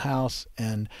go in the house,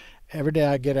 and every day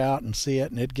I get out and see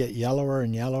it, and it'd get yellower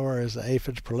and yellower as the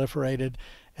aphids proliferated.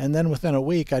 And then within a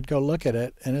week, I'd go look at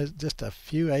it, and it's just a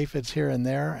few aphids here and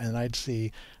there, and I'd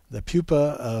see the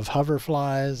pupa of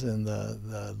hoverflies and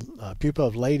the pupa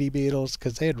of lady beetles,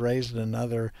 because they had raised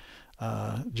another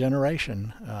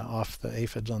generation off the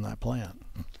aphids on that plant.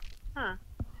 Huh.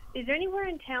 Is there anywhere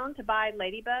in town to buy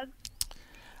ladybugs?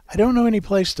 I don't know any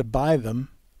place to buy them,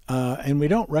 and we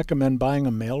don't recommend buying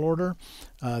a mail order.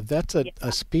 That's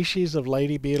a species of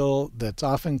lady beetle that's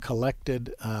often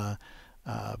collected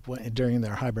during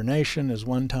their hibernation is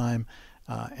one time.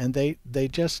 And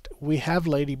we have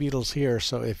lady beetles here,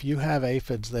 so if you have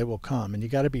aphids, they will come, and you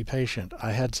got to be patient.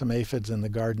 I had some aphids in the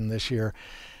garden this year,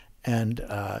 and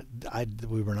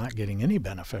we were not getting any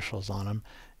beneficials on them.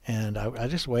 And I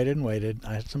just waited and waited.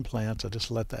 I had some plants. I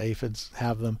just let the aphids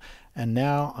have them. And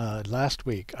now, last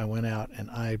week, I went out,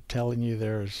 and I'm telling you,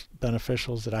 there's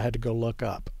beneficials that I had to go look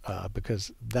up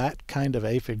because that kind of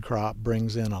aphid crop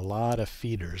brings in a lot of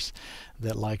feeders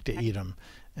that like to eat them.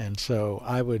 And so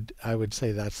I would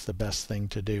say that's the best thing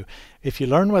to do. If you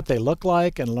learn what they look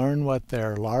like and learn what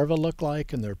their larvae look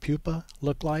like and their pupa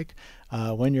look like,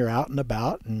 when you're out and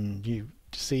about and you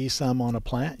see some on a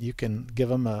plant, you can give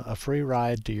them a free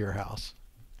ride to your house.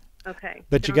 Okay.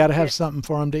 But you got to have something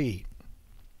for them to eat.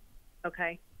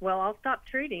 Okay. Well, I'll stop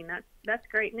treating. That's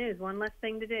great news. One less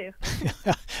thing to do.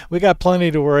 We got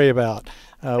plenty to worry about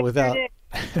without.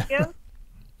 Thank you.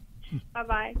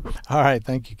 Bye-bye. All right.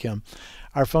 Thank you, Kim.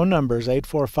 Our phone number is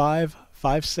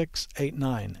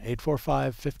 845-5689,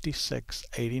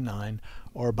 845-5689,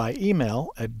 or by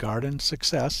email at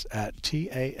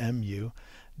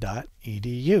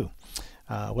gardensuccess@tamu.edu.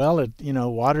 Well,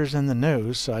 water's in the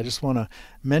news, so I just want to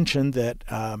mention that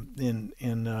in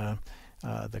the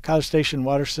College Station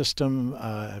water system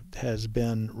has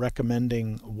been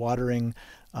recommending watering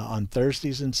on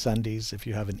Thursdays and Sundays if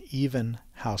you have an even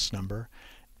house number,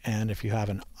 and if you have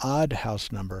an odd house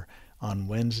number on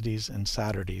Wednesdays and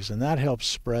Saturdays, and that helps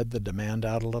spread the demand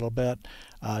out a little bit.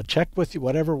 Check with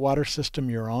whatever water system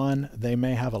you're on. They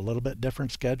may have a little bit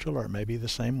different schedule, or it may be the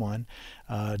same one.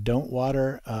 Don't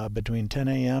water between 10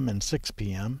 a.m. and 6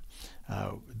 p.m.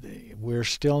 We're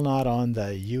still not on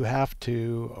the you have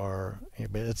to, or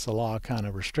it's the law kind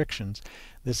of restrictions.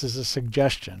 This is a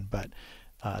suggestion, but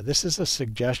this is a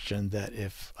suggestion that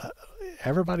if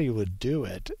everybody would do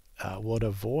it, would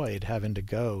avoid having to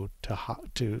go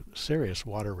to serious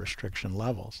water restriction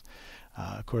levels.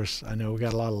 Of course, I know we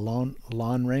got a lot of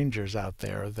lawn rangers out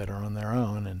there that are on their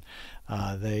own, and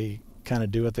they kind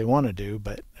of do what they want to do,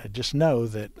 but just know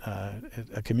that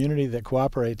a community that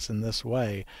cooperates in this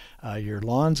way, your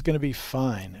lawn's going to be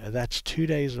fine. That's 2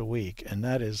 days a week, and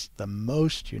that is the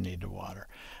most you need to water.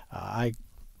 I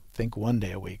think 1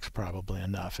 day a week is probably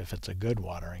enough if it's a good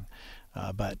watering.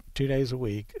 But 2 days a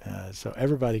week, so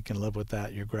everybody can live with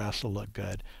that. Your grass will look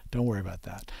good. Don't worry about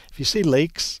that. If you see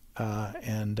leaks,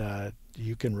 and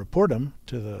you can report them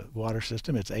to the water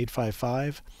system, it's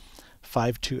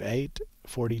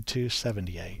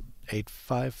 855-528-4278,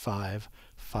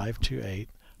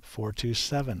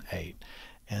 855-528-4278.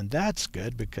 And that's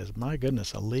good because, my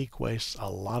goodness, a leak wastes a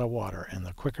lot of water. And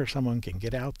the quicker someone can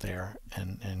get out there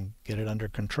and get it under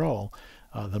control,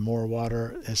 the more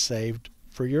water is saved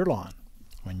for your lawn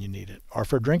when you need it, or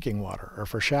for drinking water, or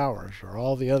for showers, or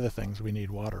all the other things we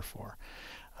need water for.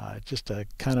 Just a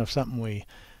kind of something we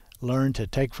learn to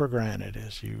take for granted.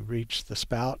 As you reach the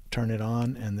spout, turn it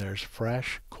on, and there's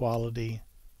fresh, quality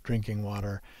drinking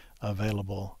water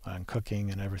available, and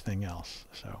cooking and everything else.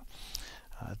 So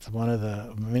it's one of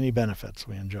the many benefits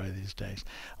we enjoy these days.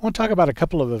 I want to talk about a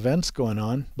couple of events going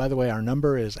on. By the way, our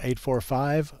number is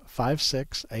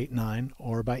 845-5689,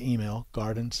 or by email,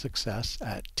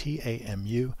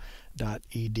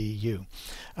 gardensuccess@tamu.edu.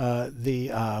 The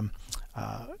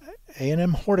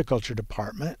A&M Horticulture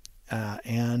Department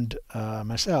and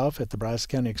myself at the Brazos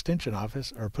County Extension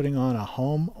Office are putting on a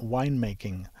home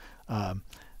winemaking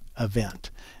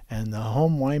event. And the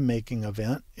home winemaking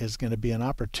event is going to be an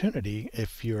opportunity,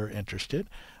 if you're interested,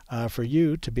 for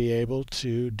you to be able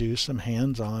to do some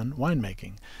hands-on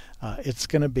winemaking. It's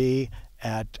going to be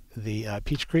at the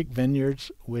Peach Creek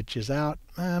Vineyards, which is out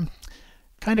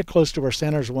kind of close to where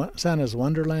Santa's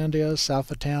Wonderland is,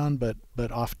 south of town, but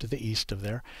off to the east of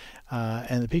there.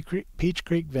 And the Peach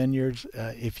Creek Vineyards,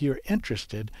 if you're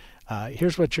interested,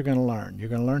 here's what you're going to learn. You're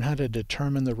going to learn how to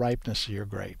determine the ripeness of your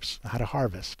grapes, how to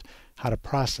harvest, how to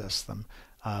process them,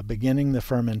 beginning the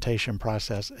fermentation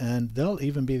process, and there'll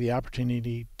even be the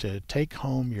opportunity to take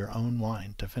home your own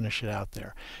wine to finish it out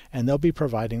there. And they'll be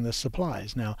providing the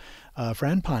supplies. Now,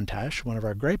 Fran Pontash, one of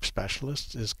our grape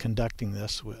specialists, is conducting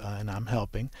this, and I'm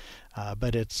helping.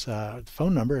 But it's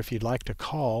phone number, if you'd like to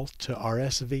call to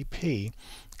RSVP,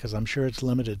 because I'm sure it's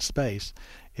limited space,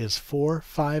 is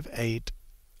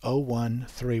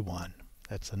 458-0131.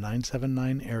 That's the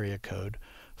 979 area code,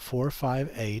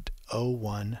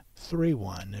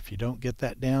 458-0131. If you don't get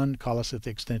that down, call us at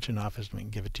the Extension office and we can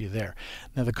give it to you there.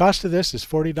 Now, the cost of this is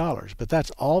 $40, but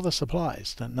that's all the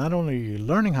supplies. Not only are you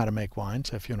learning how to make wine,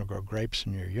 so if you want to grow grapes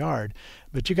in your yard,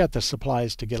 but you got the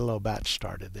supplies to get a little batch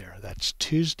started there. That's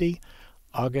Tuesday,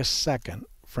 August 2nd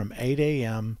from 8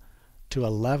 a.m. to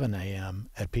 11 a.m.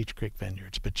 at Peach Creek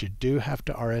Vineyards. But you do have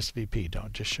to RSVP.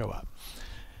 Don't just show up.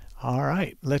 All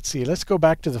right, let's see. Let's go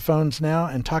back to the phones now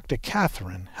and talk to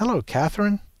Catherine. Hello,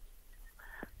 Catherine.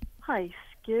 Hi,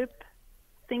 Skip.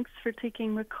 Thanks for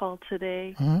taking the call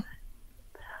today. Mm-hmm.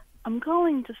 I'm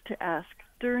calling just to ask,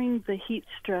 during the heat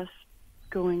stress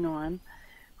going on,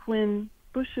 when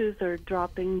bushes are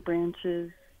dropping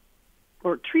branches,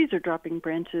 or trees are dropping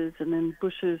branches and then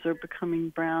bushes are becoming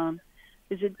brown,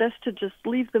 is it best to just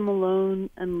leave them alone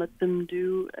and let them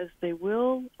do as they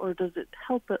will, or does it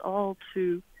help at all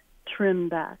to trim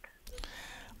back?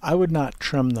 I would not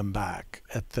trim them back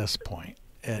at this point.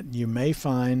 And you may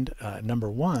find,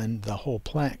 number one, the whole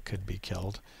plant could be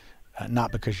killed,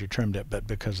 not because you trimmed it, but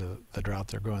because of the drought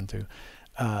they're going through.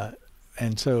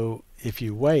 And so if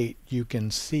you wait, you can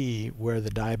see where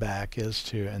the dieback is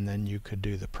to, and then you could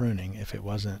do the pruning if it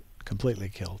wasn't completely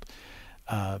killed.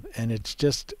 And it's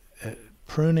just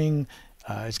pruning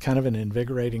is kind of an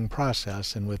invigorating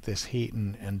process, and with this heat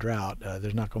and drought,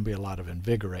 there's not going to be a lot of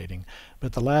invigorating.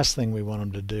 But the last thing we want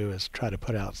them to do is try to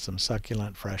put out some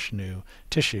succulent, fresh, new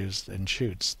tissues and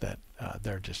shoots that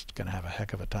they're just going to have a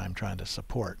heck of a time trying to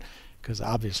support, because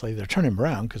obviously they're turning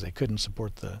brown because they couldn't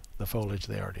support the foliage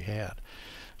they already had.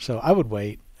 So I would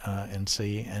wait and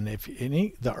see, and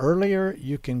the earlier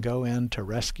you can go into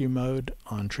rescue mode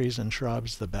on trees and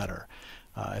shrubs, the better.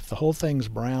 If the whole thing's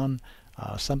brown,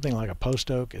 something like a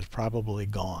post oak is probably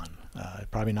gone.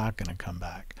 Probably not going to come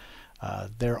back.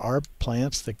 There are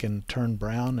plants that can turn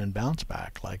brown and bounce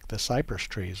back, like the cypress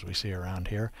trees we see around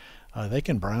here. They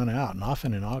can brown out, and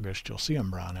often in August you'll see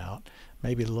them brown out,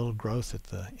 maybe a little growth at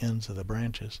the ends of the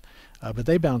branches. But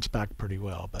they bounce back pretty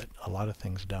well, but a lot of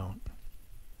things don't.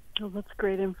 Well, that's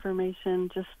great information.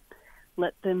 Just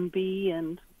let them be,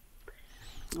 and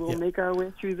we'll make our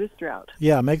way through this drought.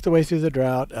 Yeah, make the way through the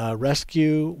drought.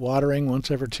 Rescue watering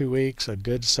once every 2 weeks. A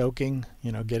good soaking,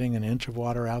 getting an inch of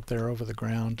water out there over the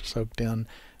ground soaked in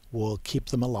will keep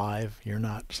them alive. You're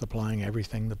not supplying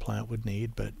everything the plant would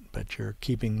need, but you're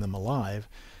keeping them alive,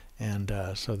 and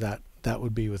so that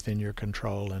would be within your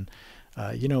control. And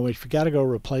if you got to go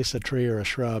replace a tree or a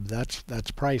shrub, that's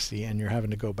pricey, and you're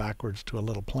having to go backwards to a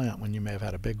little plant when you may have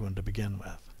had a big one to begin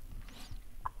with.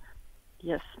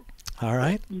 Yes. All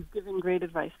right. You've given great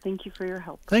advice. Thank you for your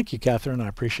help. Thank you, Catherine. I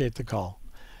appreciate the call.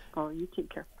 Oh, you take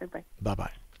care. Bye-bye.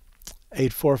 Bye-bye.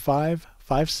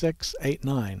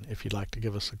 845-5689 if you'd like to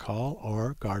give us a call,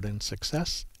 or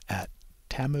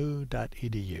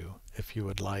gardensuccess@tamu.edu if you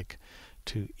would like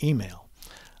to email.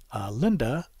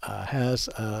 Linda has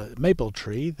a maple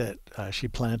tree that she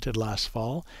planted last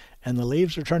fall, and the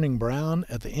leaves are turning brown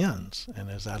at the ends. And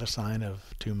is that a sign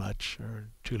of too much or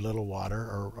too little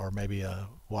water, or maybe a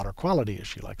water quality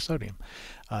issue like sodium?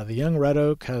 The young red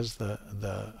oak has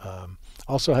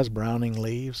also has browning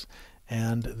leaves,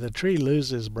 and the tree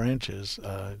loses branches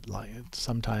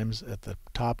sometimes at the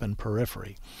top and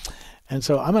periphery. And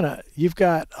so you've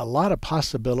got a lot of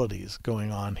possibilities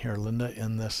going on here, Linda,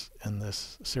 in this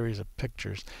series of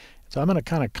pictures. So I'm going to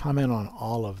kind of comment on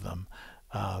all of them.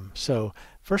 So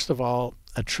first of all,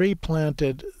 a tree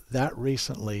planted that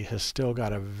recently has still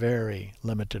got a very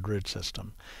limited root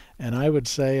system. And I would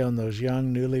say on those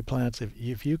young newly plants,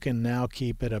 if you can now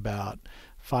keep it about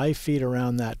 5 feet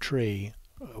around that tree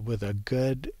with a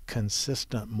good,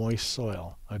 consistent, moist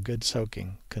soil, a good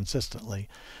soaking consistently.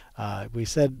 We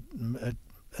said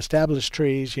established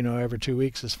trees, every 2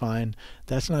 weeks is fine.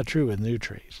 That's not true with new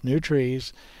trees. New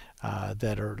trees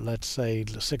that are, let's say,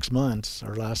 6 months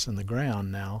or less in the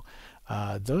ground now,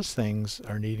 those things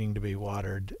are needing to be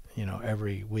watered,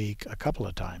 every week, a couple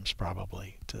of times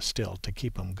probably, to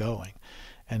keep them going.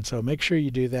 And so make sure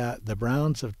you do that. The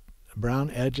brown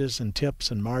edges and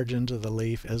tips and margins of the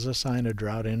leaf is a sign of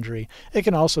drought injury. It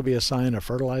can also be a sign of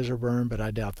fertilizer burn, but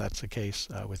I doubt that's the case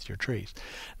with your trees.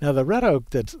 Now the red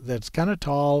oak that's kind of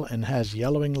tall and has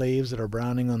yellowing leaves that are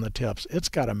browning on the tips, it's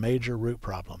got a major root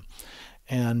problem.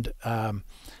 And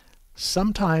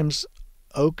sometimes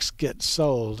oaks get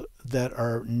sold that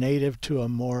are native to a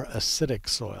more acidic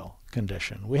soil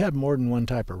condition. We have more than one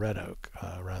type of red oak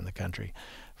around the country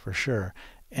for sure.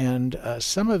 And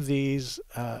some of these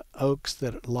oaks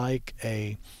that like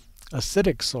a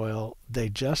acidic soil, they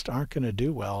just aren't going to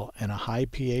do well in a high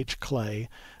pH clay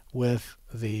with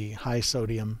the high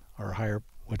sodium or higher,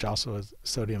 which also is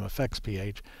sodium affects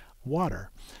pH,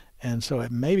 water. And so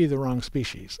it may be the wrong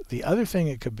species. The other thing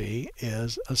it could be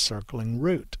is a circling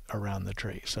root around the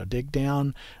tree. So dig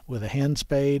down with a hand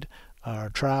spade or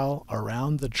trowel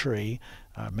around the tree.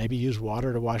 Maybe use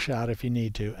water to wash out if you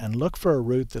need to, and look for a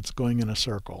root that's going in a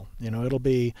circle. It'll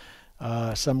be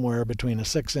somewhere between a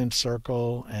 6-inch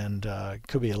circle and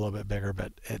could be a little bit bigger,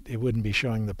 but it wouldn't be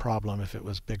showing the problem if it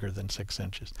was bigger than 6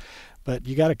 inches. But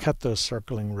you got to cut those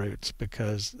circling roots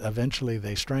because eventually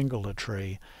they strangle a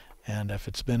tree, and if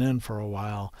it's been in for a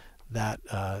while,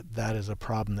 that is a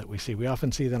problem that we see. We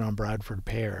often see that on Bradford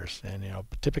pears, and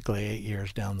typically 8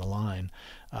 years down the line,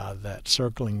 that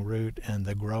circling root and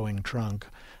the growing trunk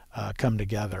come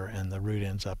together, and the root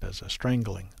ends up as a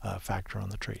strangling factor on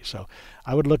the tree. So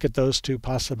I would look at those two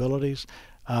possibilities.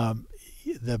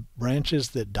 The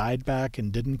branches that died back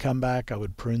and didn't come back, I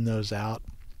would prune those out.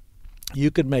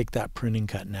 You could make that pruning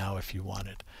cut now if you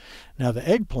wanted. Now the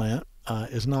eggplant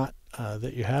is not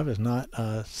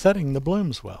setting the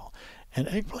blooms well, and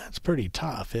eggplant's pretty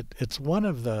tough. It's one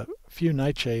of the few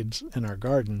nightshades in our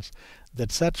gardens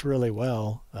that sets really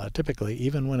well, typically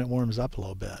even when it warms up a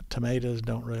little bit. Tomatoes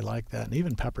don't really like that, and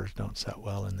even peppers don't set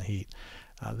well in the heat.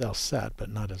 They'll set, but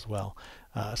not as well.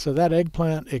 So that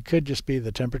eggplant, it could just be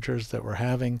the temperatures that we're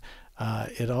having.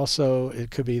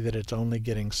 It could be that it's only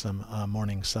getting some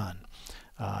morning sun,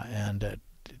 and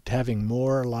having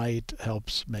more light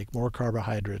helps make more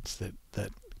carbohydrates that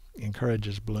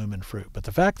encourages bloom and fruit. But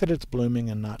the fact that it's blooming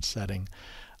and not setting,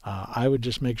 I would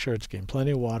just make sure it's getting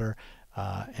plenty of water,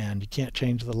 and you can't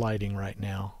change the lighting right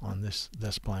now on this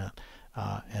plant.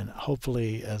 And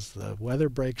hopefully as the weather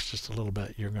breaks just a little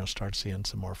bit, you're going to start seeing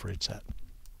some more fruit set.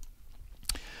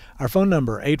 Our phone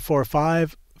number,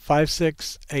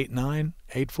 845-5689,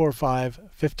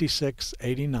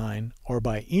 845-5689, or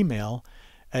by email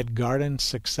at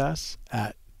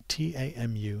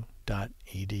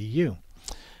gardensuccess@tamu.edu.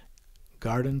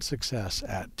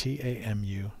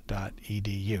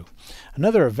 gardensuccess@tamu.edu.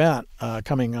 Another event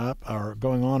coming up or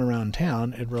going on around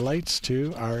town, it relates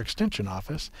to our extension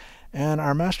office and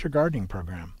our Master Gardening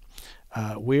program.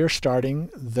 We are starting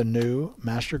the new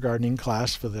Master Gardening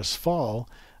class for this fall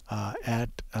at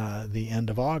the end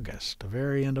of August, the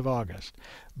very end of August.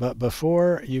 But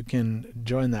before you can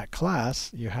join that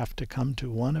class, you have to come to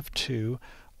one of two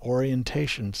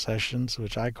orientation sessions,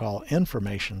 which I call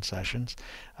information sessions,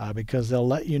 because they'll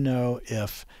let you know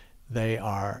if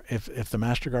the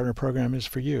Master Gardener program is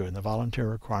for you and the volunteer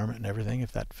requirement and everything,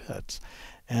 if that fits.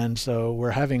 And so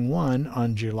we're having one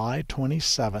on July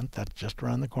 27th, that's just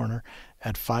around the corner,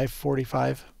 at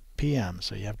 5:45 p.m.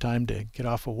 So you have time to get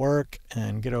off of work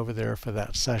and get over there for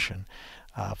that session.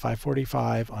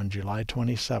 5:45 on July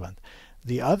 27th.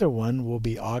 The other one will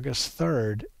be August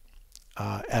 3rd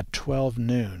at 12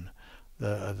 noon.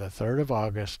 The 3rd of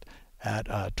August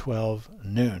at 12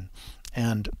 noon.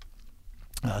 And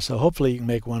so hopefully you can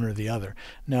make one or the other.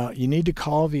 Now you need to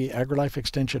call the AgriLife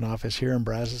Extension office here in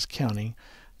Brazos County.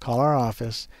 Call our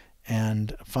office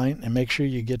and make sure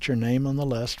you get your name on the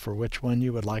list for which one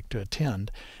you would like to attend.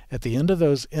 At the end of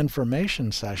those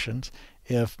information sessions,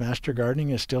 if Master Gardening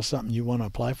is still something you want to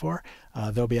apply for,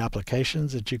 there'll be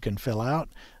applications that you can fill out,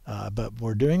 but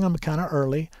we're doing them kind of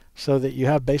early so that you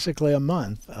have basically a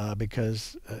month,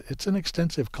 because it's an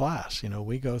extensive class.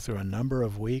 We go through a number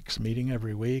of weeks, meeting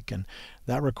every week, and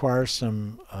that requires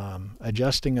some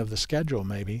adjusting of the schedule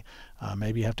maybe.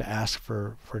 Maybe you have to ask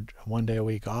for 1 day a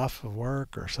week off of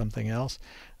work or something else,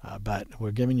 but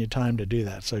we're giving you time to do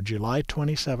that. So July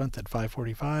 27th at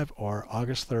 5:45 or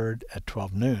August 3rd at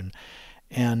 12 noon.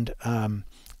 And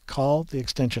call the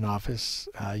extension office.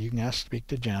 You can ask to speak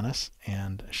to Janice,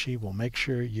 and she will make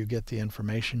sure you get the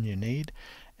information you need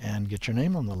and get your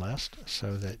name on the list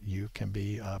so that you can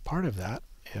be part of that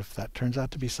if that turns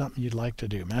out to be something you'd like to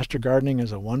do. Master Gardening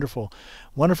is a wonderful,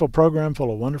 wonderful program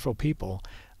full of wonderful people.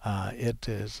 It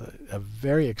is a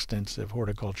very extensive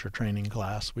horticulture training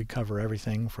class. We cover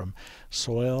everything from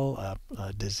soil,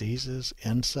 diseases,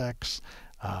 insects,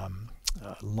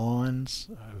 lawns,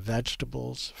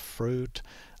 vegetables, fruit,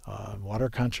 water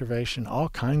conservation, all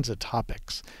kinds of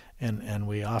topics. And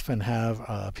we often have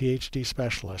PhD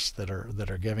specialists that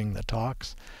are giving the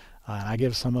talks. I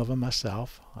give some of them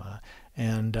myself.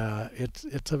 And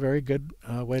it's a very good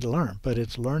way to learn, but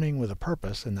it's learning with a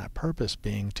purpose, and that purpose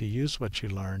being to use what you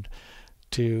learned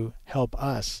to help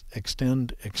us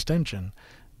extend extension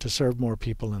to serve more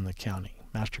people in the county.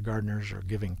 Master gardeners are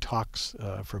giving talks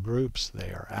for groups.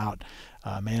 They are out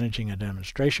managing a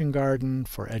demonstration garden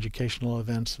for educational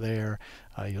events there.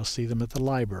 You'll see them at the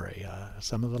library,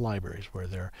 some of the libraries where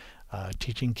they're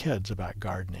teaching kids about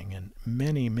gardening and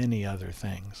many, many other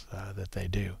things that they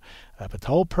do. But the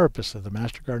whole purpose of the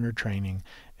Master Gardener training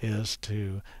is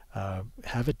to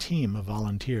have a team of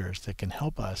volunteers that can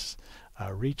help us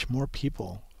reach more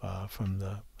people from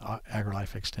the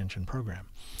AgriLife Extension program.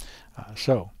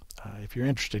 So if you're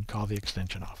interested, call the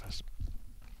Extension office.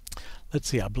 Let's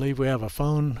see, I believe we have a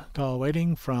phone call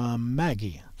waiting from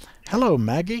Maggie. Hello,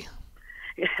 Maggie.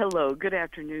 Hello, good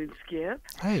afternoon, Skip.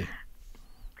 Hey.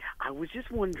 I was just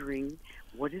wondering,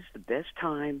 what is the best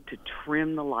time to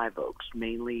trim the live oaks,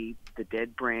 mainly the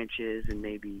dead branches and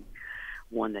maybe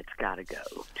one that's got to go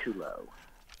too low?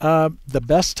 The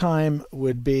best time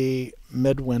would be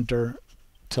midwinter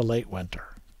to late winter.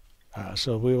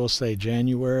 So we will say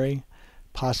January,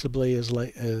 possibly as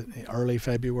late, early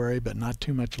February, but not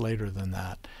too much later than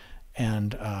that.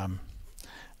 And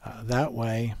that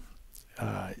way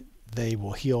they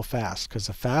will heal fast, because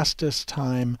the fastest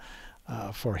time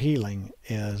for healing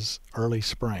is early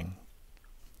spring.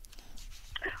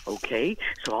 Okay,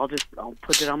 so I'll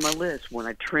put it on my list. When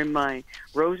I trim my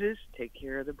roses, take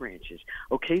care of the branches.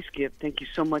 Okay, Skip, thank you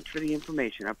so much for the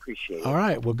information. I appreciate it. All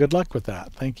right, well, good luck with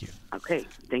that. Thank you. Okay,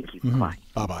 thank you. Mm-hmm. Bye.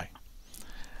 Bye-bye.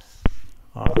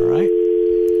 All right.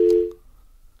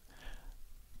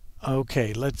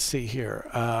 Okay, let's see here.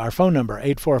 Our phone number,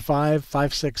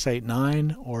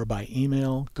 845-5689, or by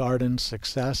email,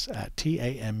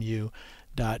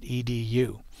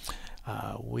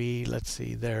 gardensuccess@tamu.edu. Let's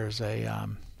see, there's a,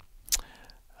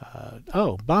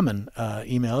 Bauman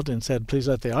emailed and said, please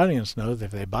let the audience know that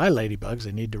if they buy ladybugs,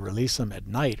 they need to release them at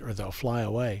night or they'll fly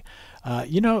away.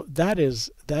 That is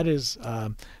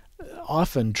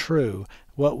often true.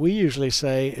 What we usually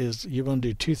say is you want to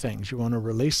do two things. You want to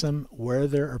release them where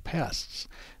there are pests,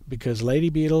 because lady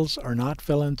beetles are not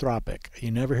philanthropic.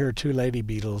 You never hear two lady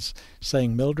beetles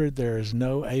saying, Mildred, there is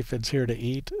no aphids here to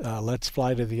eat. Let's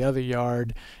fly to the other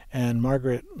yard. And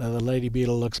Margaret, the lady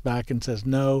beetle, looks back and says,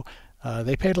 no,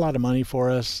 they paid a lot of money for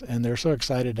us, and they're so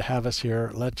excited to have us here.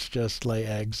 Let's just lay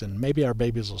eggs, and maybe our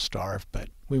babies will starve, but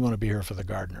we want to be here for the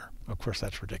gardener. Of course,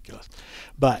 that's ridiculous.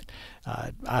 But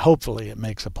hopefully it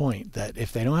makes a point that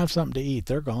if they don't have something to eat,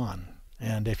 they're gone.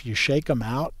 And if you shake them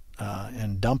out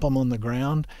and dump them on the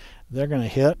ground, they're going to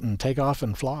hit and take off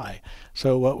and fly.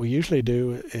 So what we usually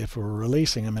do if we're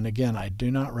releasing them, and again, I do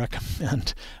not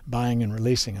recommend buying and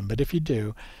releasing them, but if you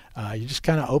do, you just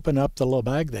kind of open up the little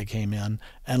bag they came in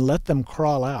and let them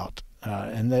crawl out.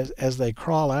 And as they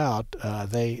crawl out,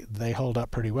 they hold up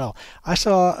pretty well. I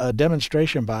saw a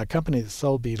demonstration by a company that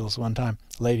sold beetles one time,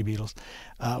 lady beetles,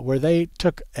 where they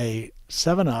took a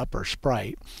 7-Up or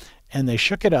Sprite and they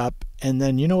shook it up, and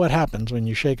then you know what happens when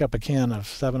you shake up a can of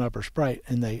 7-Up or Sprite,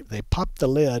 and they popped the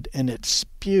lid and it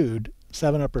spewed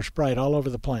 7-Up or Sprite all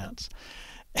over the plants.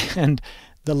 And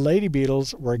the lady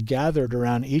beetles were gathered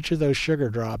around each of those sugar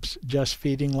drops, just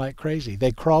feeding like crazy.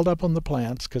 They crawled up on the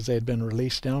plants because they had been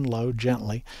released down low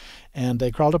gently, and they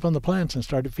crawled up on the plants and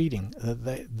started feeding.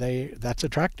 That's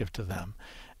attractive to them.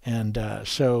 And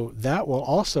so that will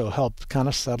also help kind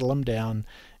of settle them down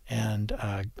and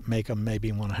make them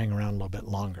maybe want to hang around a little bit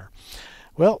longer.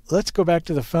 Well, let's go back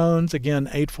to the phones. Again,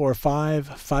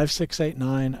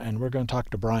 845-5689, and we're going to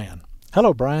talk to Brian.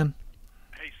 Hello, Brian.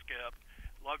 Hey, Skip.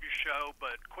 Love your show,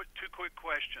 but two quick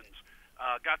questions.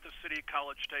 Got the City of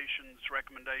College Station's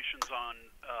recommendations on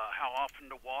how often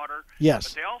to water.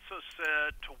 Yes. But they also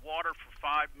said to water for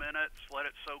 5 minutes, let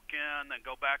it soak in, then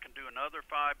go back and do another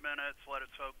 5 minutes, let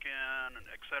it soak in, and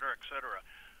et cetera, et cetera.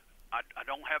 I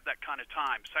don't have that kind of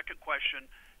time. Second question,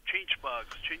 chinch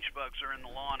bugs. Chinch bugs are in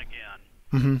the lawn again.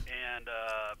 Mm-hmm. And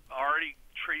already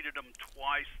treated them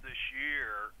twice this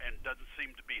year and doesn't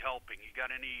seem to be helping. You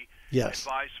got any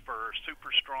advice for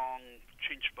super strong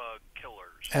chinch bug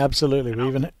killers? Absolutely.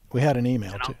 We had an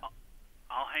email too.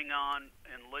 I'll hang on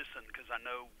and listen because I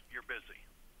know you're busy.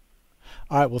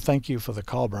 All right. Well, thank you for the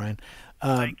call, Brian.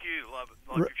 Thank you. Love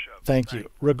your show. Thank you.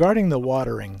 Regarding the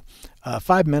watering,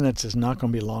 5 minutes is not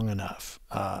going to be long enough.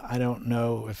 I don't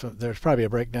know if there's probably a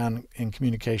breakdown in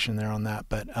communication there on that,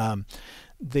 but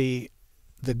the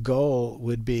goal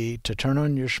would be to turn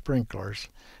on your sprinklers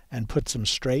and put some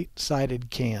straight-sided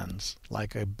cans,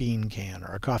 like a bean can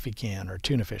or a coffee can or a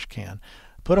tuna fish can.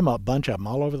 Put them up, bunch of them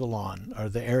all over the lawn or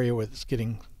the area where it's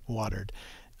getting watered.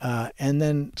 And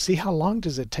then see how long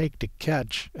does it take to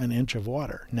catch an inch of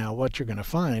water. Now, what you're going to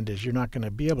find is you're not going to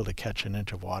be able to catch an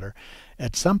inch of water.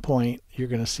 At some point, you're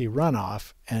going to see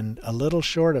runoff, and a little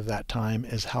short of that time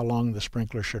is how long the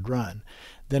sprinkler should run.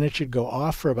 Then it should go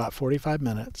off for about 45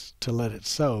 minutes to let it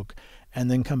soak, and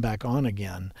then come back on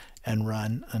again and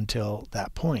run until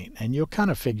that point. And you'll kind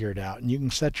of figure it out. And you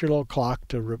can set your little clock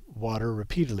to water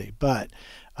repeatedly. But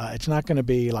it's not going to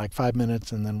be like 5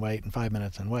 minutes and then wait and 5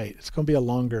 minutes and wait. It's going to be a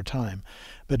longer time.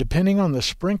 But depending on the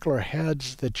sprinkler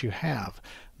heads that you have,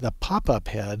 the pop-up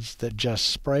heads that just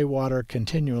spray water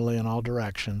continually in all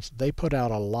directions, they put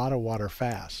out a lot of water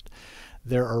fast.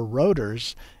 There are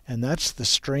rotors, and that's the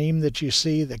stream that you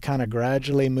see that kind of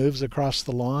gradually moves across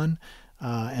the lawn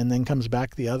and then comes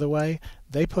back the other way.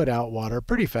 they put out water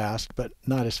pretty fast, but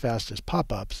not as fast as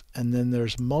pop-ups. And then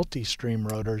there's multi-stream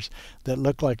rotors that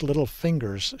look like little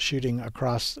fingers shooting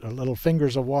across, little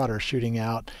fingers of water shooting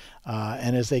out.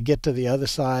 And as they get to the other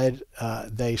side,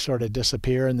 they sort of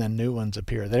disappear and then new ones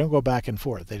appear. They don't go back and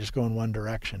forth. They just go in one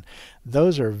direction.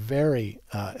 Those are very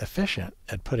efficient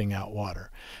at putting out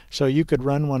water. So you could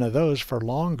run one of those for way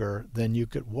longer than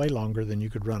you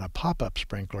could run a pop-up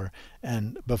sprinkler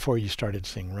and before you started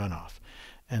seeing runoff.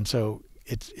 And so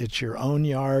it's your own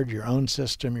yard, your own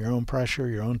system, your own pressure,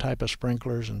 your own type of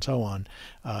sprinklers, and so on.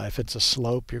 If it's a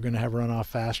slope, you're going to have runoff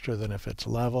faster than if it's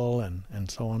level, and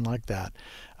so on like that.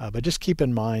 But just keep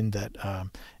in mind that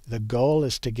the goal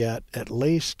is to get at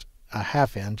least a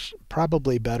half inch,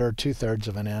 probably better 2/3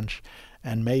 of an inch,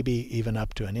 and maybe even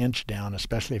up to an inch down,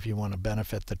 especially if you want to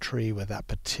benefit the tree with that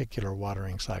particular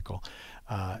watering cycle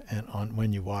and on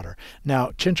when you water.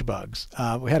 Now, chinch bugs.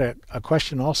 We had a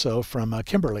question also from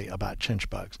Kimberly about chinch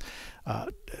bugs.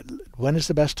 When is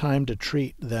the best time to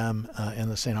treat them in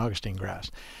the St. Augustine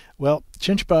grass? Well,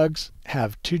 chinch bugs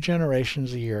have 2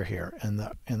 generations a year here. In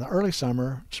the early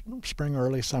summer, spring,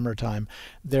 early summertime,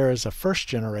 there is a first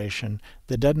generation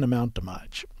that doesn't amount to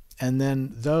much. And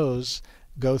then those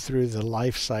go through the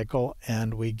life cycle,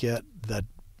 and we get the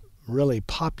really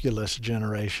populous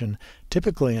generation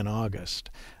typically in August.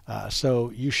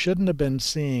 So you shouldn't have been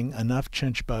seeing enough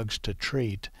chinch bugs to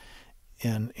treat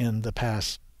in the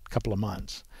past couple of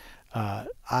months. I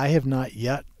have not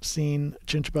yet seen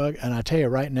chinch bug, and I tell you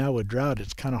right now with drought,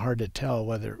 it's kind of hard to tell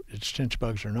whether it's chinch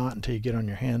bugs or not until you get on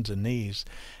your hands and knees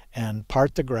and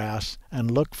part the grass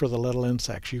and look for the little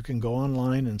insects. You can go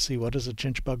online and see what does a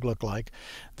chinch bug look like.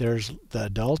 The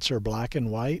adults are black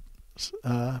and white,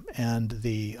 and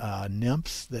the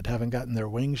nymphs that haven't gotten their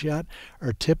wings yet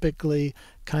are typically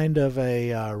kind of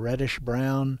a reddish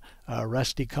brown,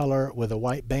 rusty color with a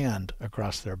white band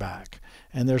across their back.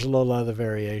 And there's a little other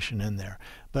variation in there.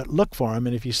 But look for them,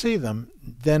 and if you see them,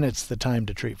 then it's the time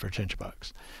to treat for chinch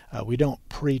bugs. We don't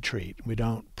pre-treat. We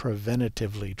don't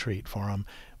preventatively treat for them.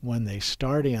 When they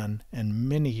start in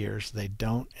many years, they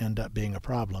don't end up being a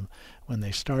problem. When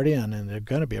they start in and they're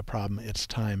going to be a problem, it's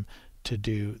time to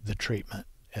do the treatment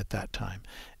at that time.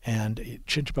 And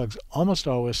chinch bugs almost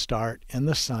always start in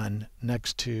the sun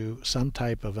next to some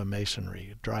type of a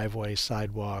masonry, driveway,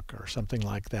 sidewalk, or something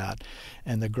like that.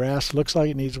 And the grass looks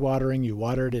like it needs watering. You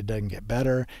water it, it doesn't get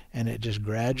better, and it just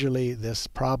gradually, this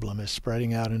problem is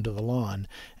spreading out into the lawn.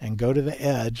 And go to the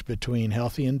edge between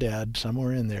healthy and dead,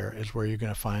 somewhere in there is where you're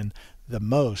going to find the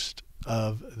most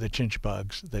of the chinch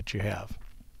bugs that you have.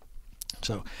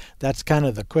 So that's kind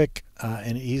of the quick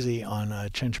and easy on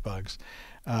chinch bugs.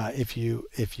 If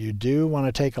you do want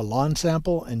to take a lawn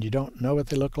sample and you don't know what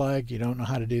they look like, you don't know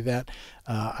how to do that,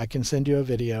 I can send you a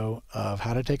video of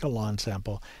how to take a lawn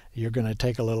sample. You're going to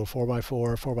take a little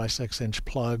 4x4, 4x6 inch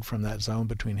plug from that zone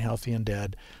between healthy and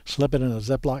dead, slip it in a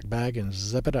Ziploc bag and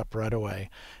zip it up right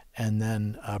away, and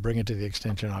then bring it to the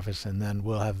extension office, and then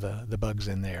we'll have the bugs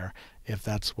in there if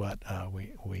that's what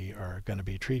we are going to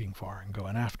be treating for and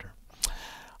going after.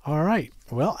 All right.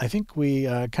 Well, I think we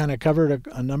kind of covered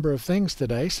a number of things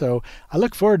today, so I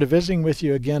look forward to visiting with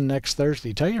you again next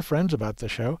Thursday. Tell your friends about the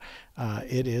show.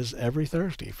 It is every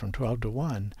Thursday from 12 to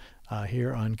 1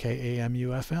 here on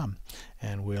KAMU-FM,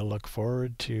 and we'll look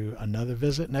forward to another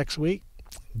visit next week.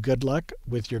 Good luck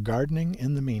with your gardening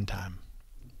in the meantime.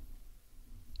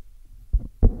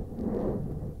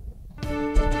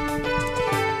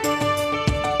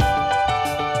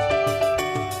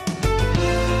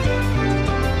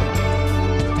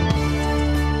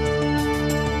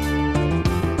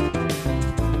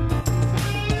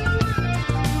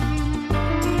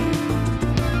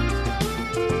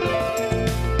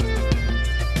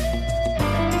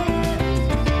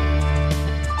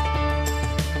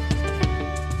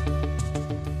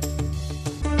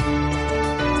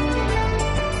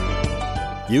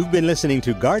 You've been listening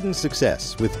to Garden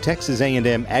Success with Texas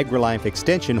A&M AgriLife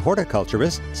Extension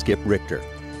horticulturist Skip Richter.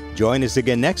 Join us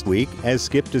again next week as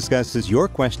Skip discusses your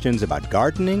questions about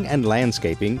gardening and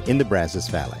landscaping in the Brazos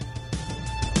Valley.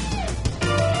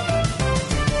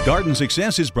 Garden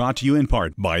Success is brought to you in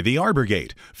part by the Arbor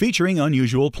Gate, featuring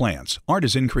unusual plants,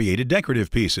 artisan-created decorative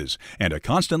pieces, and a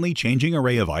constantly changing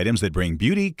array of items that bring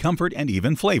beauty, comfort, and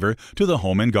even flavor to the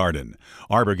home and garden.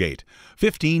 Arbor Gate,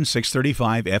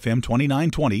 15635 FM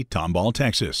 2920, Tomball,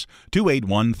 Texas,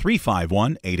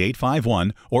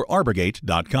 281-351-8851, or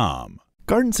arborgate.com.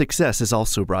 Garden Success is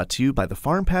also brought to you by the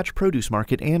Farm Patch Produce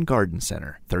Market and Garden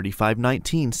Center,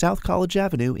 3519 South College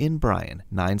Avenue in Bryan,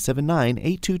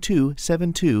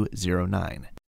 979-822-7209.